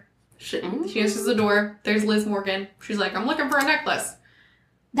hair. She answers the door. There's Liz Morgan. She's like, I'm looking for a necklace.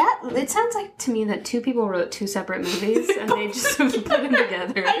 It sounds like to me that two people wrote two separate movies and they just put them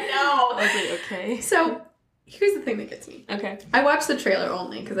together. I know. I was like, okay. So here's the thing that gets me. Okay. I watched the trailer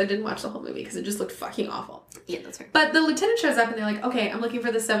only because I didn't watch the whole movie because it just looked fucking awful. Yeah, that's fair. But the lieutenant shows up and they're like, okay, I'm looking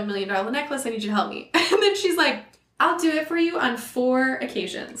for the $7 million necklace. I need you to help me. And then she's like, I'll do it for you on 4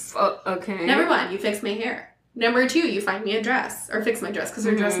 occasions. Oh, okay. Number 1, you fix my hair. Number 2, you find me a dress. Or fix my dress because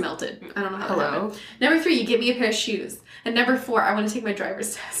her dress melted. I don't know how that happened. Number 3, you get me a pair of shoes. And number 4, I want to take my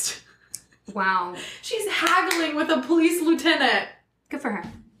driver's test. Wow. She's haggling with a police lieutenant. Good for her.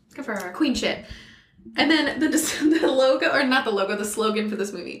 Good for her. Queen shit. And then the logo, or not the logo, the slogan for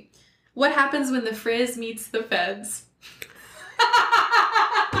this movie. What happens when the frizz meets the feds?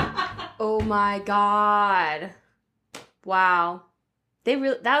 Oh my god. Wow. That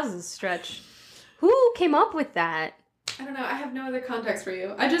was a stretch. Who came up with that? I don't know. I have no other context for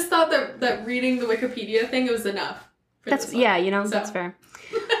you. I just thought that reading the Wikipedia thing was enough. That's fair.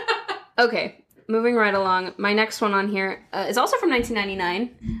 Okay, moving right along. My next one on here is also from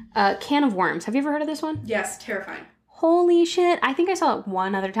 1999. Can of Worms. Have you ever heard of this one? Yes, terrifying. Holy shit. I think I saw it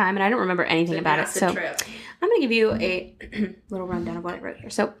one other time and I don't remember anything about it. So I'm going to give you a little rundown of what I wrote here.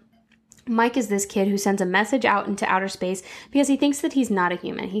 So Mike is this kid who sends a message out into outer space because he thinks that he's not a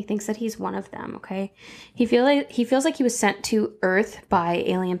human. He thinks that he's one of them, okay? He feels like he was sent to Earth by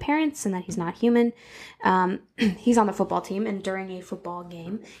alien parents and that he's not human. He's on the football team, and during a football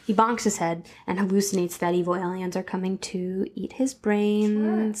game, he bonks his head and hallucinates that evil aliens are coming to eat his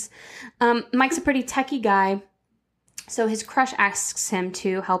brains. Sure. Mike's a pretty techie guy. So his crush asks him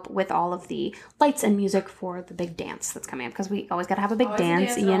to help with all of the lights and music for the big dance that's coming up, because we always got to have a big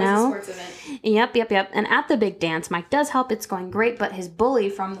dance, you know? Always a sports event. Yep. And at the big dance, Mike does help. It's going great, but his bully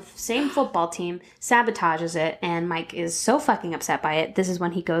from the same football team sabotages it, and Mike is so fucking upset by it. This is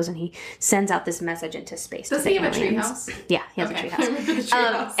when he goes and he sends out this message into space. Does he have a treehouse? Yeah, he has a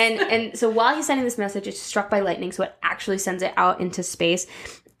treehouse. And so while he's sending this message, it's struck by lightning, so it actually sends it out into space.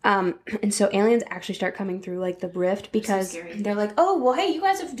 And so aliens actually start coming through, like, the rift, because they're like, oh, well, hey, you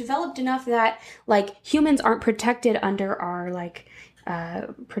guys have developed enough that, like, humans aren't protected under our, like,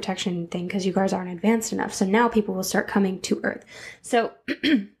 protection thing because you guys aren't advanced enough. So now people will start coming to Earth. So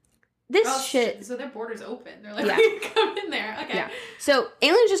shit. So their border's open. They're like, we can come in there. Okay. Yeah. So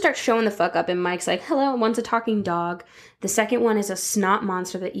aliens just start showing the fuck up, and Mike's like, hello, one's a talking dog. The second one is a snot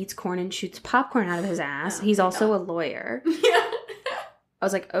monster that eats corn and shoots popcorn out of his ass. He's also a lawyer. Yeah. I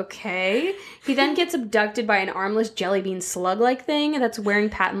was like, okay. He then gets abducted by an armless jelly bean slug-like thing that's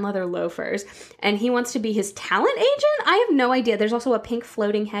wearing patent leather loafers. And he wants to be his talent agent? I have no idea. There's also a pink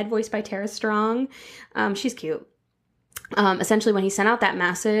floating head voiced by Tara Strong. She's cute. Essentially, when he sent out that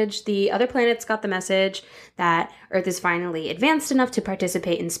message, the other planets got the message that Earth is finally advanced enough to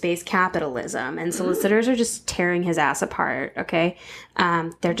participate in space capitalism. And solicitors are just tearing his ass apart, okay?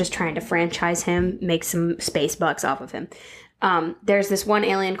 They're just trying to franchise him, make some space bucks off of him. There's this one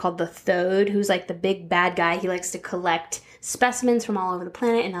alien called the Thode, who's like the big bad guy. He likes to collect specimens from all over the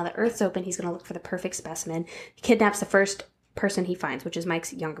planet, and now that Earth's open, he's going to look for the perfect specimen. He kidnaps the first person he finds, which is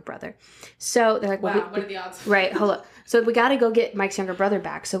Mike's younger brother. So they're like, wow, what are the odds? Right, hold up. So we got to go get Mike's younger brother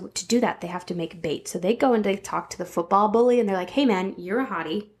back. So to do that, they have to make bait. So they go and they talk to the football bully, and they're like, hey man, you're a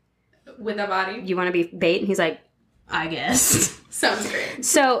hottie. With a body? You want to be bait? And he's like, I guess. Sounds great.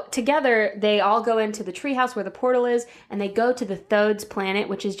 So together, they all go into the treehouse where the portal is, and they go to the Thode's planet,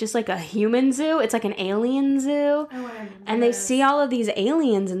 which is just like a human zoo. It's like an alien zoo. And they see all of these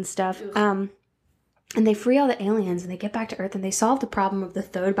aliens and stuff. And they free all the aliens, and they get back to Earth, and they solve the problem of the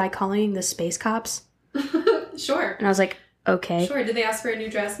Thode by calling the space cops. Sure. And I was like, okay. Sure. Did they ask for a new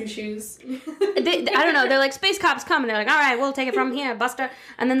dress, new shoes? I don't know. They're like, space cops come. And they're like, all right, we'll take it from here, Buster.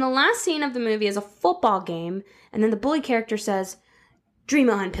 And then the last scene of the movie is a football game. And then the bully character says, dream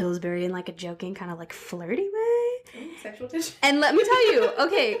on, Pillsbury, in like a joking, kind of like flirty way. Sexual tension. And let me tell you,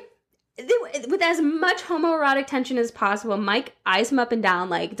 okay, with as much homoerotic tension as possible, Mike eyes him up and down,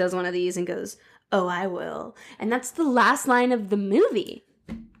 like, does one of these and goes, oh, I will. And that's the last line of the movie.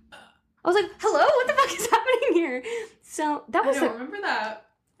 I was like, hello? What the fuck is happening here? So that was I don't remember that.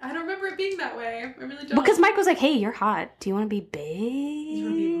 I don't remember it being that way. I really don't. Because Mike was like, hey, you're hot. Do you want to be big? You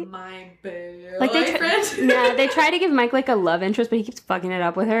want to be my boyfriend? Like they try to give Mike like a love interest, but he keeps fucking it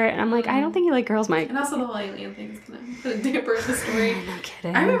up with her. And I'm like, I don't think you like girls, Mike. And also the whole alien thing is kind of put a damper in the story. No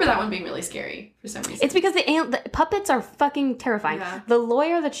kidding. I remember that one being really scary for some reason. It's because the puppets are fucking terrifying. Yeah. The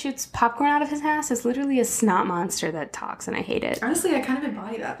lawyer that shoots popcorn out of his ass is literally a snot monster that talks, and I hate it. Honestly, I kind of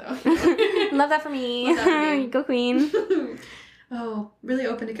embody that, though. Love that for me. Go queen. Oh, really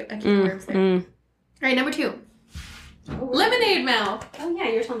open to can of worms there. All right, number 2. Lemonade Mouth. Oh, yeah,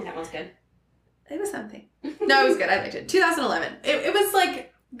 you were telling me that one's good. It was something. No, it was good. I liked it. 2011. It was,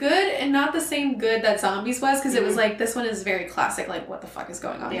 like, good and not the same good that Zombies was, because it was, like, this one is very classic, like, what the fuck is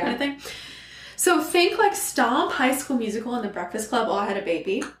going on kind of thing. So think, like, Stomp, High School Musical, and The Breakfast Club all had a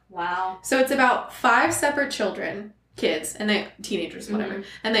baby. Wow. So it's about 5 separate children. Kids, and they teenagers, whatever,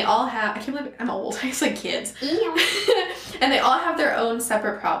 and they all have, I can't believe I'm old, I just like kids. And they all have their own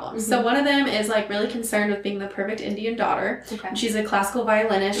separate problems. So one of them is like really concerned with being the perfect Indian daughter. Okay. She's a classical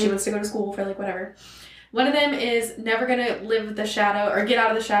violinist. She wants to go to school for like whatever. One of them is never gonna live the shadow or get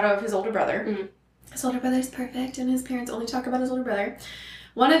out of the shadow of his older brother. His older brother's perfect, and his parents only talk about his older brother.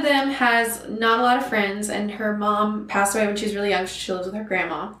 One of them has not a lot of friends, and her mom passed away when she was really young, so she lives with her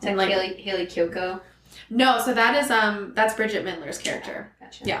grandma. And like Haley Kiyoko. No, so that is that's Bridget Mendler's character.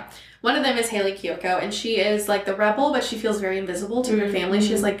 Gotcha. Yeah. One of them is Haley Kiyoko, and she is like the rebel, but she feels very invisible to her family.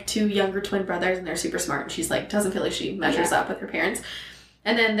 She has like 2 younger twin brothers, and they're super smart, and she's like doesn't feel like she measures up with her parents.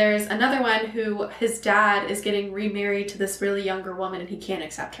 And then there's another one who his dad is getting remarried to this really younger woman, and he can't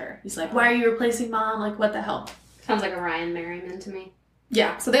accept her. He's like, why are you replacing mom? Like, what the hell? Sounds like a Ryan Merriman to me.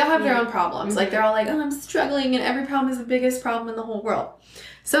 Yeah, so they all have their own problems. Like, they're all like, oh, I'm struggling, and every problem is the biggest problem in the whole world.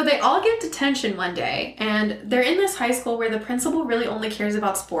 So they all get detention one day, and they're in this high school where the principal really only cares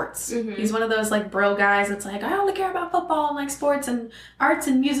about sports. Mm-hmm. He's one of those, like, bro guys that's like, I only care about football and, like, sports and arts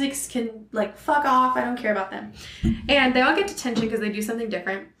and music can, like, fuck off. I don't care about them. And they all get detention because they do something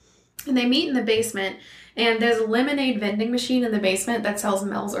different. And they meet in the basement, and there's a lemonade vending machine in the basement that sells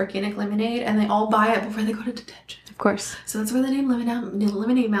Mel's Organic Lemonade, and they all buy it before they go to detention. Of course. So that's where the name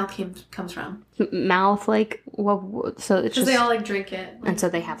Lemonade Mouth comes from. Mouth, like, well, so it's just... they all, like, drink it. And so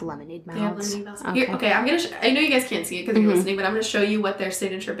they have lemonade mouths. They have lemonade mouths. Okay, Here, okay, I'm going to... I know you guys can't see it because you're listening, but I'm going to show you what their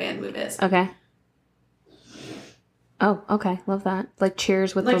signature band move is. Okay. Oh, okay. Love that. Like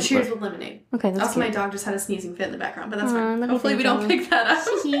Cheers with... Like Cheers with lemonade. Okay, that's also, cute. my dog just had a sneezing fit in the background, but that's fine. Hopefully we don't pick that up.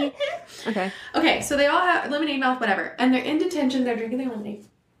 Okay. Okay, so they all have lemonade mouth, whatever. And they're in detention. They're drinking their lemonade.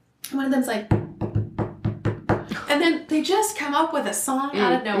 One of them's like... And then they just come up with a song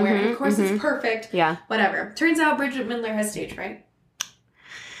out of nowhere. And of course, it's perfect. Yeah. Whatever. Turns out Bridget Mendler has stage fright.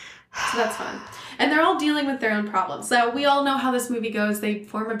 So that's fun. And they're all dealing with their own problems. So we all know how this movie goes. They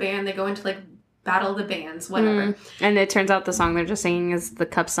form a band. They go into, like, Battle of the Bands, whatever. And it turns out the song they're just singing is the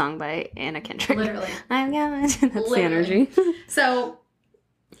Cup song by Anna Kendrick. Literally. I've got that's the energy. So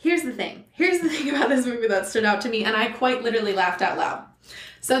here's the thing. Here's the thing about this movie that stood out to me, and I quite literally laughed out loud.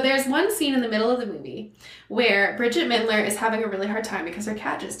 So there's one scene in the middle of the movie where Bridget Mendler is having a really hard time because her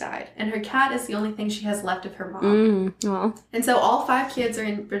cat just died. And her cat is the only thing she has left of her mom. Well. And so all 5 kids are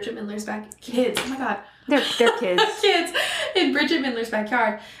in Bridget Mendler's kids. Oh my God. They're kids. Kids in Bridget Mendler's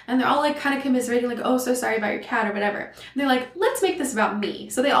backyard. And they're all like kind of commiserating, like, oh, so sorry about your cat or whatever. And they're like, let's make this about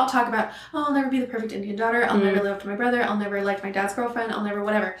me. So they all talk about, oh, I'll never be the perfect Indian daughter. I'll never live up to my brother. I'll never like my dad's girlfriend. I'll never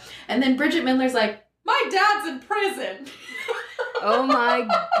whatever. And then Bridget Mendler's like, my dad's in prison. Oh my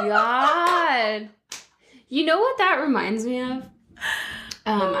God. You know what that reminds me of?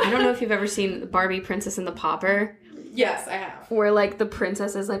 I don't know if you've ever seen Barbie Princess and the Pauper. Yes, I have. Where, like, the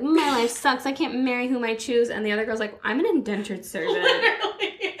princess is like, my life sucks. I can't marry whom I choose. And the other girl's like, I'm an indentured servant. Literally.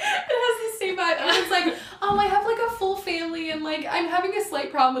 It has the same vibe. And it's like, I have, like, a full family. And, like, I'm having a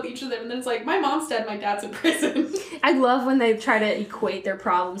slight problem with each of them. And then it's like, my mom's dead. My dad's in prison. I love when they try to equate their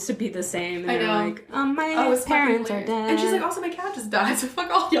problems to be the same. And I know. Like, my parents are dead. And she's like, also, my cat just died. So fuck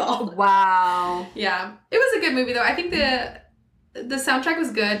all y'all. Wow. Yeah. It was a good movie, though. I think the soundtrack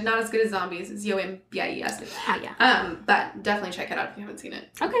was good, not as good as Zombies. It's YOMBIES. Oh, yeah. But definitely check it out if you haven't seen it.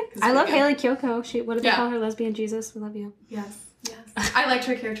 Okay. I love Haley Kiyoko. What did they call her? Lesbian Jesus? We love you. Yes. I liked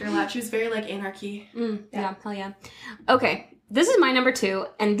her character a lot. She was very, like, anarchy. Yeah, hell yeah. Okay. This is my number 2.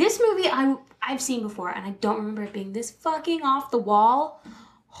 And this movie I've seen before, and I don't remember it being this fucking off the wall.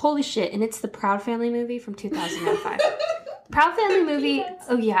 Holy shit. And it's the Proud Family movie from 2005. Proud Family movie.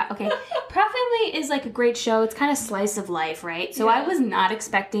 Oh, yeah. Okay. Proud Family is like a great show. It's kind of slice of life, right? So I was not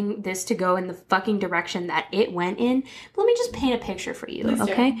expecting this to go in the fucking direction that it went in. But let me just paint a picture for you,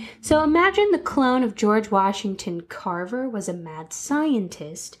 okay? So imagine the clone of George Washington Carver was a mad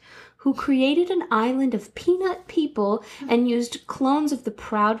scientist who created an island of peanut people and used clones of the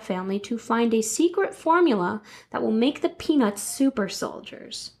Proud Family to find a secret formula that will make the peanuts super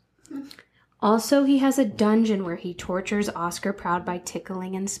soldiers. Also, he has a dungeon where he tortures Oscar Proud by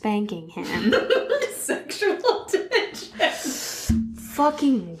tickling and spanking him. Sexual tension.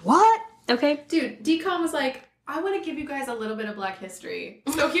 Fucking what? Okay. Dude, DCOM was like, I want to give you guys a little bit of Black history.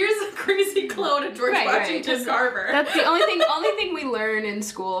 So here's a crazy clone of George Washington Carver. That's the only thing we learn in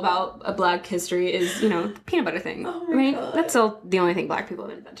school about a Black history is, the peanut butter thing. Oh my God. That's the only thing Black people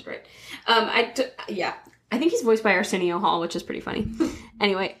have invented, right? I think he's voiced by Arsenio Hall, which is pretty funny.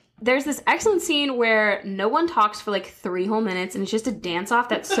 Anyway, there's this excellent scene where no one talks for like 3 whole minutes, and it's just a dance-off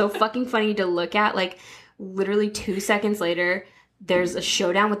that's so fucking funny to look at. Like, literally 2 seconds later, there's a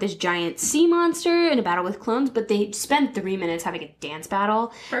showdown with this giant sea monster in a battle with clones, but they spend 3 minutes having a dance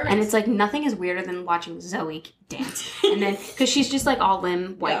battle. Perfect. And it's like nothing is weirder than watching Zoe dance. And then, because she's just like all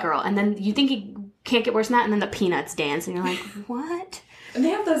limb white girl. And then you think it can't get worse than that, and then the Peanuts dance, and you're like, what? And they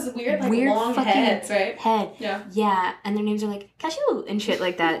have those weird long heads, right? Yeah. Yeah. And their names are like Cashew and shit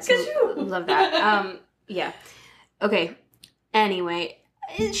like that. So Cashew. Love that. Yeah. Okay. Anyway,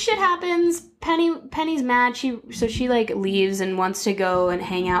 shit happens. Penny's mad. She like leaves and wants to go and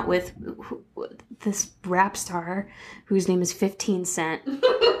hang out with this rap star whose name is 15 Cent.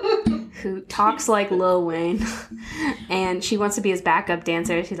 Who talks like Lil Wayne, and she wants to be his backup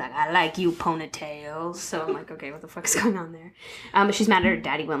dancer. She's like, I like you, ponytails. So I'm like, okay, what the fuck's going on there? But she's mad at her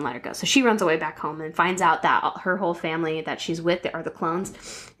daddy wouldn't let her go. So she runs away back home and finds out that her whole family that she's with are the clones.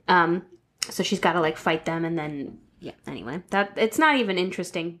 So she's got to like fight them, and then anyway, that it's not even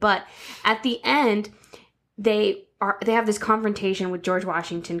interesting. But at the end, they have this confrontation with George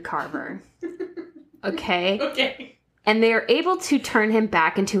Washington Carver. Okay. And they're able to turn him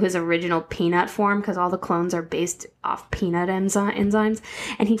back into his original peanut form because all the clones are based off peanut enzymes.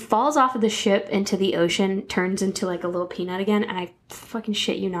 And he falls off of the ship into the ocean, turns into like a little peanut again. And I fucking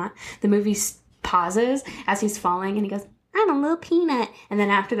shit you not. The movie pauses as he's falling and he goes, I'm a little peanut. And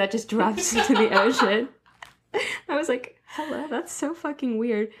then after that just drops into the ocean. I was like, hello, that's so fucking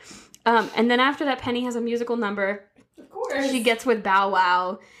weird. And then after that, Penny has a musical number. Of course. She gets with Bow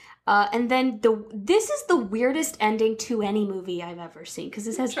Wow. And then this is the weirdest ending to any movie I've ever seen because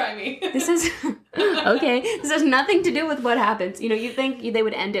this has try me. This is okay. This has nothing to do with what happens. You know, you think they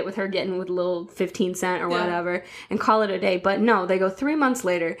would end it with her getting with a little 15 cent or whatever and call it a day, but no. They go 3 months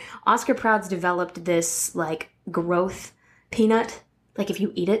later. Oscar Proud's developed this like growth peanut. Like if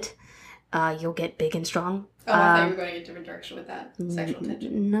you eat it, you'll get big and strong. Oh, I thought you were going in a different direction with that. Sexual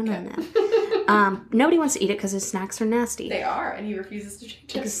tension. No. Nobody wants to eat it because his snacks are nasty. They are, and he refuses to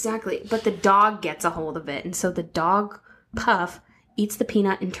change it. Exactly. But the dog gets a hold of it, and so the dog, Puff, eats the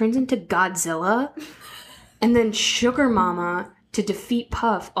peanut and turns into Godzilla. And then Sugar Mama, to defeat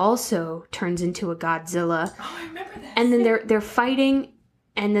Puff, also turns into a Godzilla. Oh, I remember that. And then they're fighting,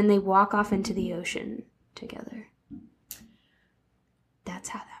 and then they walk off into the ocean together. That's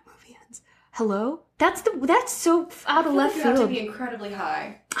how that movie ends. Hello? That's so out of left field. You have to be incredibly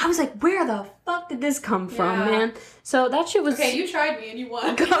high. I was like, where the fuck did this come from, man? So that shit was... Okay, you tried me and you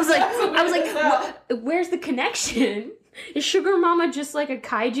won. I was like, where's the connection? Is Sugar Mama just like a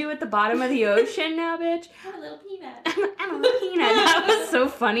kaiju at the bottom of the ocean now, bitch? I'm a little peanut. I'm a little peanut. That was so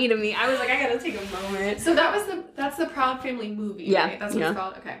funny to me. I was like, I gotta take a moment. So that's the Proud Family movie, right? That's what it's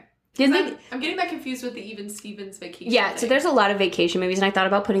called? Okay. I'm getting that confused with the Even Stevens Vacation. Yeah, so there's a lot of vacation movies, and I thought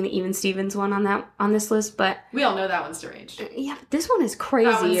about putting the Even Stevens one on this list, but we all know that one's deranged. Yeah, but this one is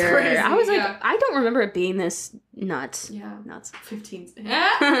crazier. That one's crazy, I was like, I don't remember it being this nuts. Yeah, nuts. 15.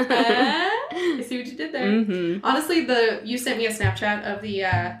 I see what you did there. Mm-hmm. Honestly, you sent me a Snapchat of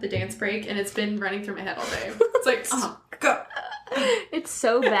the dance break, and it's been running through my head all day. It's like, go. It's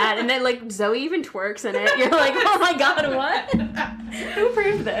so bad. And then, like, Zoe even twerks in it. You're like, oh my god, what? Who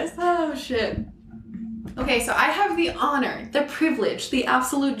proved this? Oh, shit. Okay, so I have the honor, the privilege, the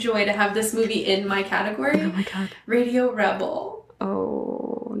absolute joy to have this movie in my category. Oh my god. Radio Rebel.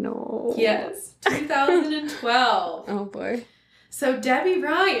 Oh, no. Yes. 2012. Oh, boy. So Debbie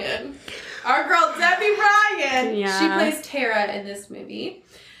Ryan, our girl Debbie Ryan, she plays Tara in this movie.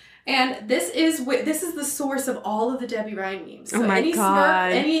 And this is the source of all of the Debbie Ryan memes. So any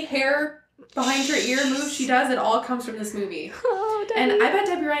smirk, any hair behind her ear move she does, it all comes from this movie. Oh, Debbie. And I bet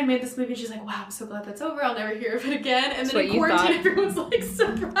Debbie Ryan made this movie and she's like, wow, I'm so glad that's over. I'll never hear of it again. And then in quarantine, everyone's like,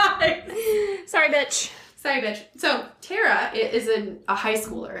 surprise. Sorry, bitch. So Tara is a high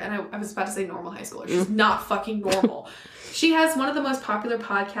schooler, and I was about to say normal high schooler. She's not fucking normal. She has one of the most popular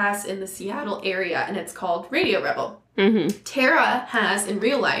podcasts in the Seattle area, and it's called Radio Rebel. Mm-hmm. Tara has, in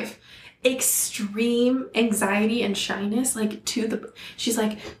real life, extreme anxiety and shyness, she's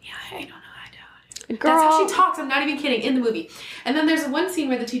like, yeah, I don't know how to do it. Girl. That's how she talks. I'm not even kidding, in the movie. And then there's one scene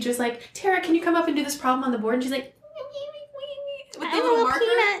where the teacher's like, Tara, can you come up and do this problem on the board? And she's like, with the little marker,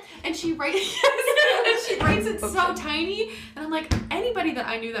 and she writes it so tiny, and I'm like, anybody that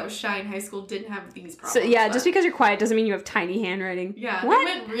I knew that was shy in high school didn't have these problems. So just because you're quiet doesn't mean you have tiny handwriting. Yeah, what?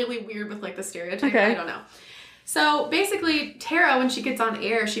 They went really weird with like the stereotype. Okay. I don't know. So basically, Tara, when she gets on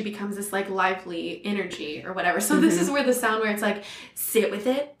air, she becomes this like lively energy or whatever. So this is where the sound where it's like, sit with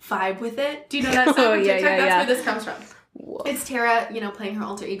it, vibe with it. Do you know that sound from TikTok? That's where this comes from. Whoa. It's Tara, playing her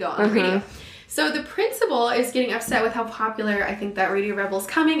alter ego on the radio. So the principal is getting upset with how popular I think that Radio Rebel's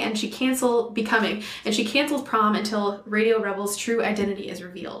coming, and she cancels prom until Radio Rebel's true identity is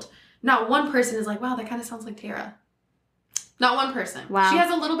revealed. Not one person is like, wow, that kind of sounds like Tara. Not one person. Wow. She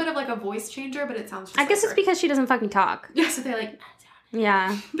has a little bit of like a voice changer, but it sounds just I guess it's because she doesn't fucking talk. Yeah, so they're like...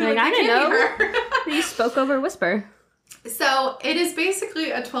 Yeah. Like, I didn't know. You spoke over whisper. So it is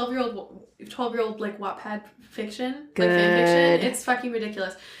basically a 12-year-old like Wattpad fiction. Good. Like fan fiction. It's fucking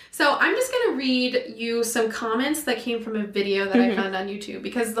ridiculous. So I'm just going to read you some comments that came from a video that I found on YouTube,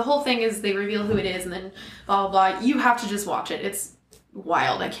 because the whole thing is they reveal who it is and then blah, blah, blah. You have to just watch it. It's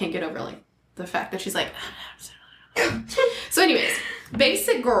wild. I can't get over like the fact that she's like... So anyways,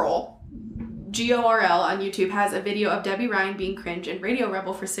 Basic Girl, GORL on YouTube, has a video of Debbie Ryan being cringe in Radio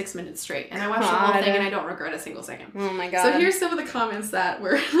Rebel for 6 minutes straight. And I watched the whole thing and I don't regret a single second. Oh my god. So here's some of the comments that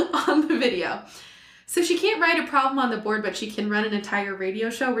were on the video. So she can't write a problem on the board, but she can run an entire radio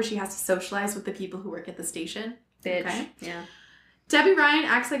show where she has to socialize with the people who work at the station. Bitch. Okay? Yeah. Debbie Ryan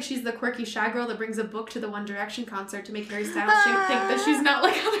acts like she's the quirky shy girl that brings a book to the One Direction concert to make Harry Styles think that she's not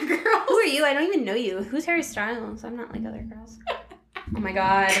like other girls. Who are you? I don't even know you. Who's Harry Styles? I'm not like other girls. Oh my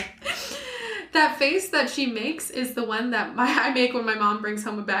god. That face that she makes is the one that I make when my mom brings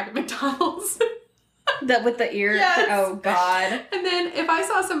home a bag of McDonald's. That with the ear? Yes. Oh, God. And then if I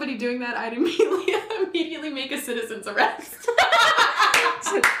saw somebody doing that, I'd immediately make a citizen's arrest.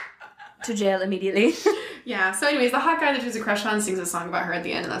 To jail immediately. Yeah, so anyways, the hot guy that she's a crush on sings a song about her at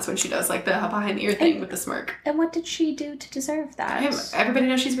the end, and that's when she does, like, the behind the ear thing with the smirk. And what did she do to deserve that? Everybody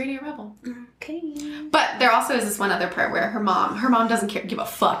knows she's Radio Rebel. Okay. But there also is this one other part where her mom doesn't give a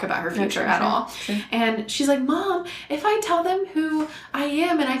fuck about her future at all. Sure. And she's like, Mom, if I tell them who I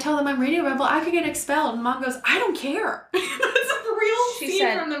am and I tell them I'm Radio Rebel, I could get expelled. And Mom goes, I don't care. That's a real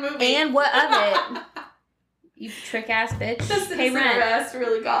scene from the movie. And what of it? You trick-ass bitch. The citizen arrest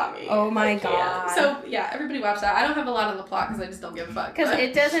really got me. Oh my God. So, yeah, everybody watch that. I don't have a lot on the plot because I just don't give a fuck. Because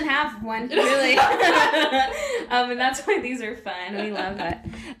it doesn't have one, really. And that's why these are fun. We love that.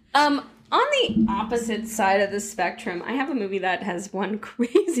 On the opposite side of the spectrum, I have a movie that has one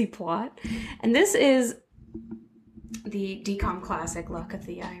crazy plot. And this is the DCOM classic, Luck of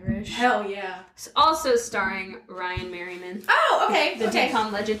the Irish. Hell yeah. It's also starring Ryan Merriman. Oh, okay. The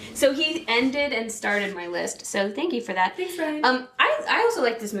DCOM legend. So he ended and started my list. So thank you for that. Thanks, Ryan. I also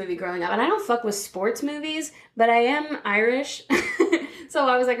liked this movie growing up, and I don't fuck with sports movies, but I am Irish. So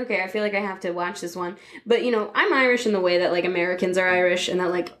I was like, okay, I feel like I have to watch this one. But, you know, I'm Irish in the way that, like, Americans are Irish, and that,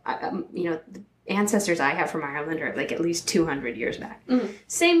 like, you know, the ancestors I have from Ireland are, like, at least 200 years back. Mm-hmm.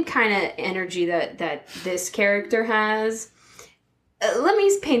 Same kind of energy that this character has. Let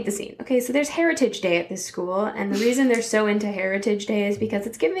me paint the scene. Okay, so there's Heritage Day at this school, and the reason they're so into Heritage Day is because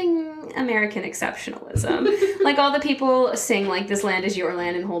it's giving American exceptionalism. Like, all the people sing, like, this land is your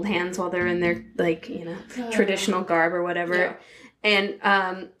land and hold hands while they're in their, like, you know, traditional garb or whatever. Yeah.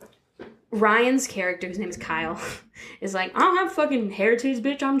 And Ryan's character, whose name is Kyle, is like, I don't have fucking heritage,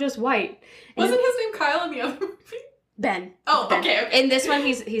 bitch, I'm just white. And wasn't his name Kyle in the other movie? Ben. Oh, Ben. Okay. In this one,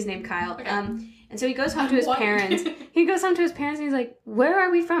 he's named Kyle. Okay. And so he goes home to his parents. He goes home to his parents and he's like, where are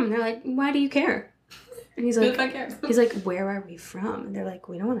we from? And they're like, why do you care? And he's like, where are we from? And they're like,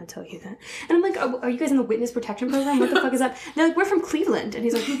 we don't want to tell you that. And I'm like, oh, are you guys in the witness protection program? What the fuck is that? And they're like, we're from Cleveland. And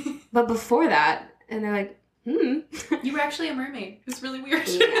he's like, but before that. And they're like, You were actually a mermaid. It's really weird.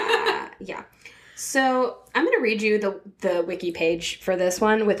 Yeah. So I'm going to read you the wiki page for this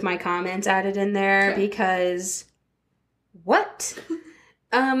one with my comments added in there because what?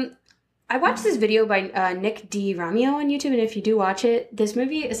 I watched this video by Nick D. Ramio on YouTube, and if you do watch it, this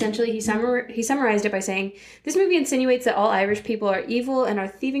movie, essentially, he summarized it by saying, this movie insinuates that all Irish people are evil and are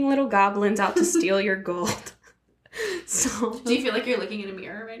thieving little goblins out to steal your gold. So, do you feel like you're looking in a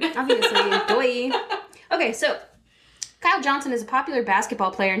mirror right now? Obviously. Doy. Okay, so Kyle Johnson is a popular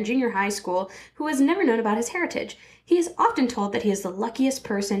basketball player in junior high school who has never known about his heritage. He is often told that he is the luckiest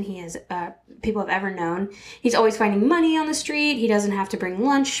person people have ever known. He's always finding money on the street. He doesn't have to bring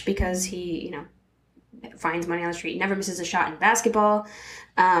lunch because he, finds money on the street. He never misses a shot in basketball.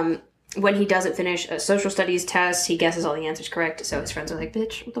 When he doesn't finish a social studies test, he guesses all the answers correct. So his friends are like,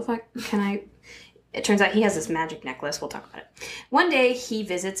 bitch, what the fuck can I... It turns out he has this magic necklace. We'll talk about it. One day, he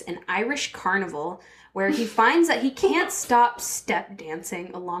visits an Irish carnival where he finds that he can't stop step dancing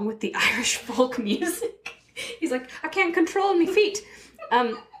along with the Irish folk music. He's like, I can't control my feet.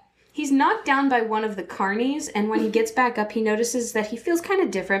 He's knocked down by one of the carnies, and when he gets back up, he notices that he feels kind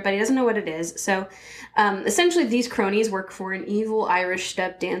of different, but he doesn't know what it is. So, essentially, these cronies work for an evil Irish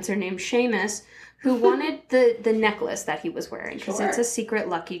step dancer named Seamus, who wanted the necklace that he was wearing, because it's a secret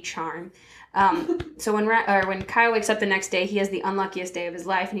lucky charm. So when Kyle wakes up the next day, he has the unluckiest day of his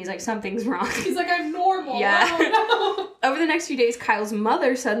life, and he's like, something's wrong. He's like, I'm normal. Yeah. Oh, no. Over the next few days, Kyle's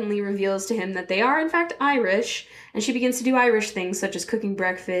mother suddenly reveals to him that they are, in fact, Irish, and she begins to do Irish things, such as cooking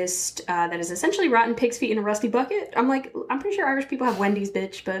breakfast that is essentially rotten pig's feet in a rusty bucket. I'm like, I'm pretty sure Irish people have Wendy's,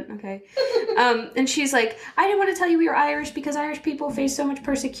 bitch, but okay. And she's like, I didn't want to tell you we were Irish because Irish people face so much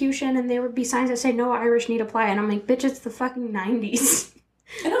persecution, and there would be signs that say no Irish need apply. And I'm like, bitch, it's the fucking 90s.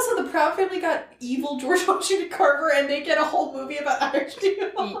 And also, the Proud Family got evil George Washington Carver, and they get a whole movie about Irish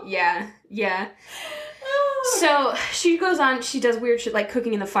people. Yeah. So she goes on, she does weird shit like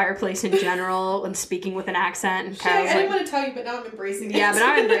cooking in the fireplace in general and speaking with an accent. And Kyle's I didn't want to tell you, but now I'm embracing it. Yeah, but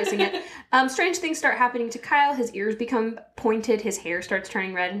I'm embracing it. Strange things start happening to Kyle. His ears become pointed, his hair starts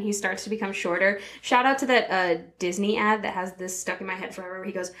turning red, and he starts to become shorter. Shout out to that Disney ad that has this stuck in my head forever where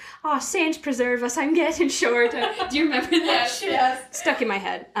he goes, "Oh, saints preserve us, I'm getting short." Do you remember that shit? Yes. Stuck in my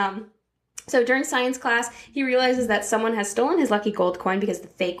head. So during science class, he realizes that someone has stolen his lucky gold coin because the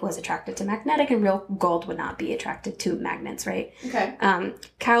fake was attracted to magnetic and real gold would not be attracted to magnets, right? Okay.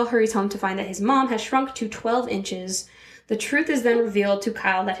 Kyle hurries home to find that his mom has shrunk to 12 inches. The truth is then revealed to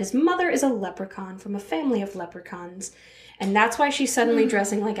Kyle that his mother is a leprechaun from a family of leprechauns. And that's why she's suddenly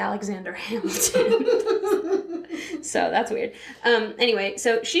dressing like Alexander Hamilton. So that's weird. Anyway,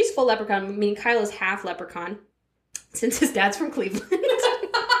 so she's full leprechaun, meaning Kyle is half leprechaun, since his dad's from Cleveland.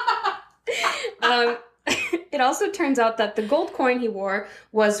 It also turns out that the gold coin he wore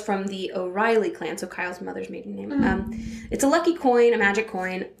was from the O'Reilly clan, so Kyle's mother's maiden name. It's a lucky coin, a magic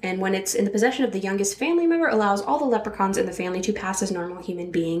coin, and when it's in the possession of the youngest family member, allows all the leprechauns in the family to pass as normal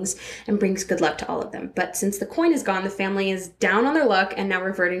human beings and brings good luck to all of them. But since the coin is gone, the family is down on their luck and now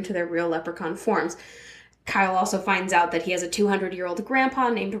reverting to their real leprechaun forms. Kyle also finds out that he has a 200-year-old grandpa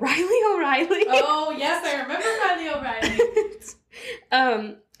named Riley O'Reilly. Oh, yes, I remember Riley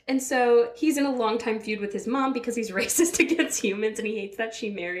O'Reilly. And so he's in a long-time feud with his mom because he's racist against humans and he hates that she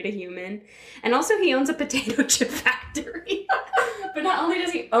married a human. And also he owns a potato chip factory. But not only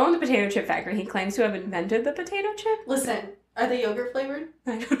does he own the potato chip factory, he claims to have invented the potato chip. Listen, are they yogurt flavored?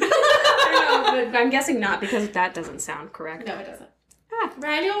 I don't know, but I'm guessing not because that doesn't sound correct. No, it doesn't.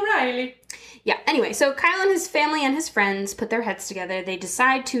 Riley O'Reilly. Yeah, anyway, so Kyle and his family and his friends put their heads together. They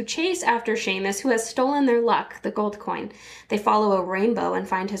decide to chase after Seamus, who has stolen their luck, the gold coin. They follow a rainbow and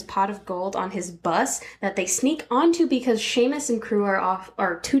find his pot of gold on his bus that they sneak onto because Seamus and crew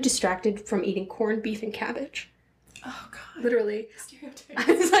are too distracted from eating corned beef and cabbage. Oh, God. Literally. Stereotype.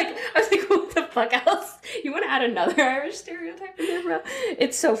 I was like, what the fuck else? You want to add another Irish stereotype in there, bro?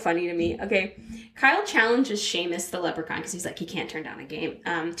 It's so funny to me. Okay, Kyle challenges Seamus the leprechaun, because he's like, he can't turn down a game,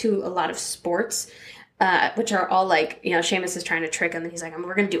 to a lot of sports, which are all like, you know, Seamus is trying to trick him, and he's like,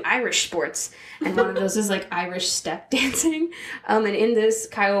 we're going to do Irish sports. And one of those is like Irish step dancing. And in this,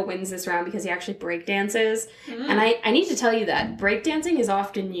 Kyle wins this round because he actually break dances. And I need to tell you that break dancing is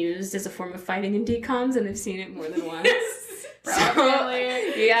often used as a form of fighting in DCOMs, and I've seen it more than once.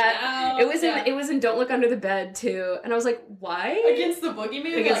 Yeah, it was in Don't Look Under the Bed too, and I was like, why? Against the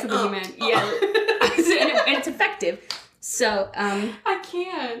boogeyman? Against the boogeyman, yeah. and it's effective. So I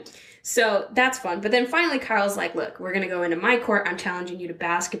can't. So that's fun. But then finally Kyle's like, look, we're gonna go into my court. I'm challenging you to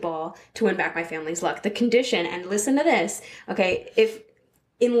basketball to win back my family's luck. The condition, and listen to this, okay? If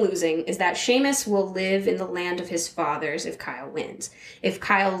in losing, is that Seamus will live in the land of his fathers if Kyle wins. If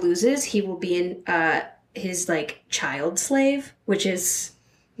Kyle loses, he will be in his like child slave, which is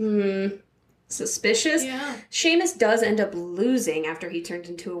suspicious. Yeah. Seamus does end up losing after he turns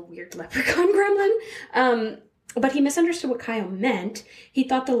into a weird leprechaun gremlin. But he misunderstood what Kyle meant. He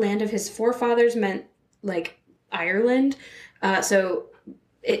thought the land of his forefathers meant like Ireland. So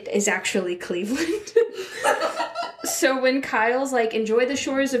it is actually Cleveland. So when Kyle's like, enjoy the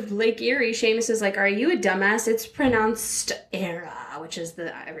shores of Lake Erie, Seamus is like, are you a dumbass? It's pronounced Era, which is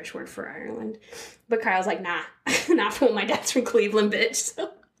the Irish word for Ireland. But Kyle's like, nah, not fool, my dad's from Cleveland, bitch.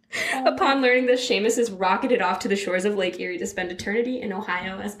 So upon learning this, Seamus is rocketed off to the shores of Lake Erie to spend eternity in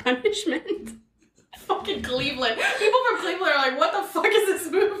Ohio as punishment. Fucking Cleveland. People from Cleveland are like, what the fuck is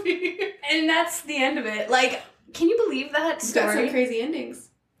this movie? And that's the end of it. Like, can you believe that story? Got some crazy endings.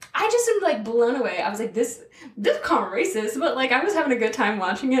 I just am, like, blown away. I was like, this kind of racist, but, like, I was having a good time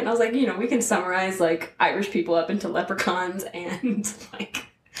watching it, and I was like, you know, we can summarize, like, Irish people up into leprechauns and, like,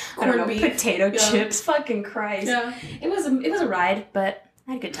 I don't know, potato chips. Fucking Christ. Yeah. It was a ride, but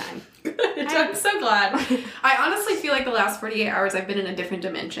I had a good time. I'm so glad. I honestly feel like the last 48 hours I've been in a different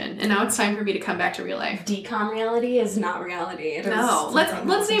dimension, and now it's time for me to come back to real life. DCOM reality is not reality.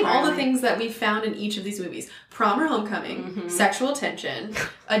 Let's name all the things that we found in each of these movies. Prom or homecoming, sexual tension,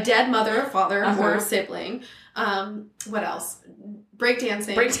 a dead mother or father or sibling. What else?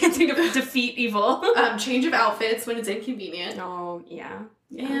 Breakdancing. Breakdancing to defeat evil. Change of outfits when it's inconvenient. Oh, yeah.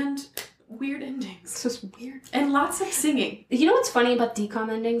 And weird endings. It's just weird. And lots of singing. You know what's funny about DCOM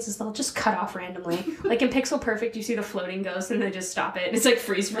endings is they'll just cut off randomly. Like in Pixel Perfect, you see the floating ghost and they just stop it. It's like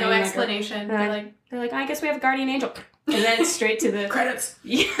freeze frame. No explanation. They're like, I guess we have a guardian angel. And then it's straight to the credits.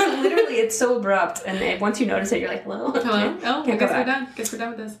 Yeah, literally, it's so abrupt. And once you notice it, you're like, hello? Hello? Oh, I guess we're done. Guess we're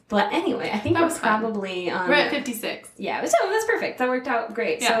done with this. But anyway, I think that was probably... we're at 56. Yeah, so that's perfect. That worked out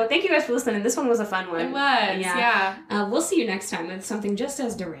great. Yeah. So thank you guys for listening. This one was a fun one. It was, yeah. We'll see you next time with something just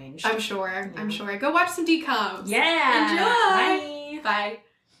as deranged. I'm sure. Yeah. I'm sure. Go watch some DCOMs. Yeah. Enjoy. Bye.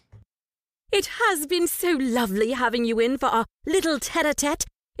 It has been so lovely having you in for our little tete-a-tete.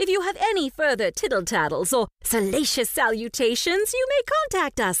 If you have any further tittle-tattles or salacious salutations, you may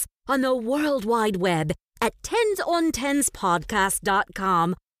contact us on the World Wide Web at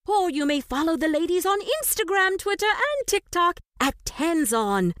tensontenspodcast.com, or you may follow the ladies on Instagram, Twitter, and TikTok at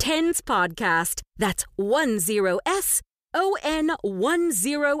TensOnTens Podcast. That's 10SON10S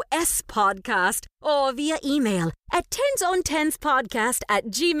podcast, or via email at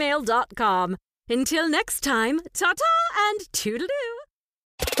tensontenspodcast@gmail.com. Until next time, ta-ta and toodaloo.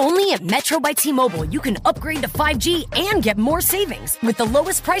 Only at Metro by T-Mobile, you can upgrade to 5G and get more savings with the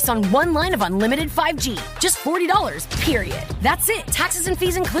lowest price on one line of unlimited 5G. Just $40, period. That's it, taxes and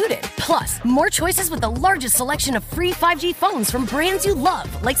fees included. Plus, more choices with the largest selection of free 5G phones from brands you love,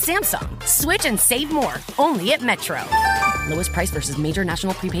 like Samsung. Switch and save more, only at Metro. Lowest price versus major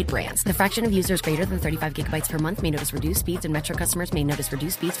national prepaid brands. The fraction of users greater than 35 gigabytes per month may notice reduced speeds, and Metro customers may notice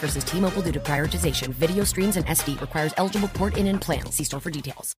reduced speeds versus T-Mobile due to prioritization. Video streams and SD requires eligible port in and plan. See store for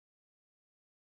details.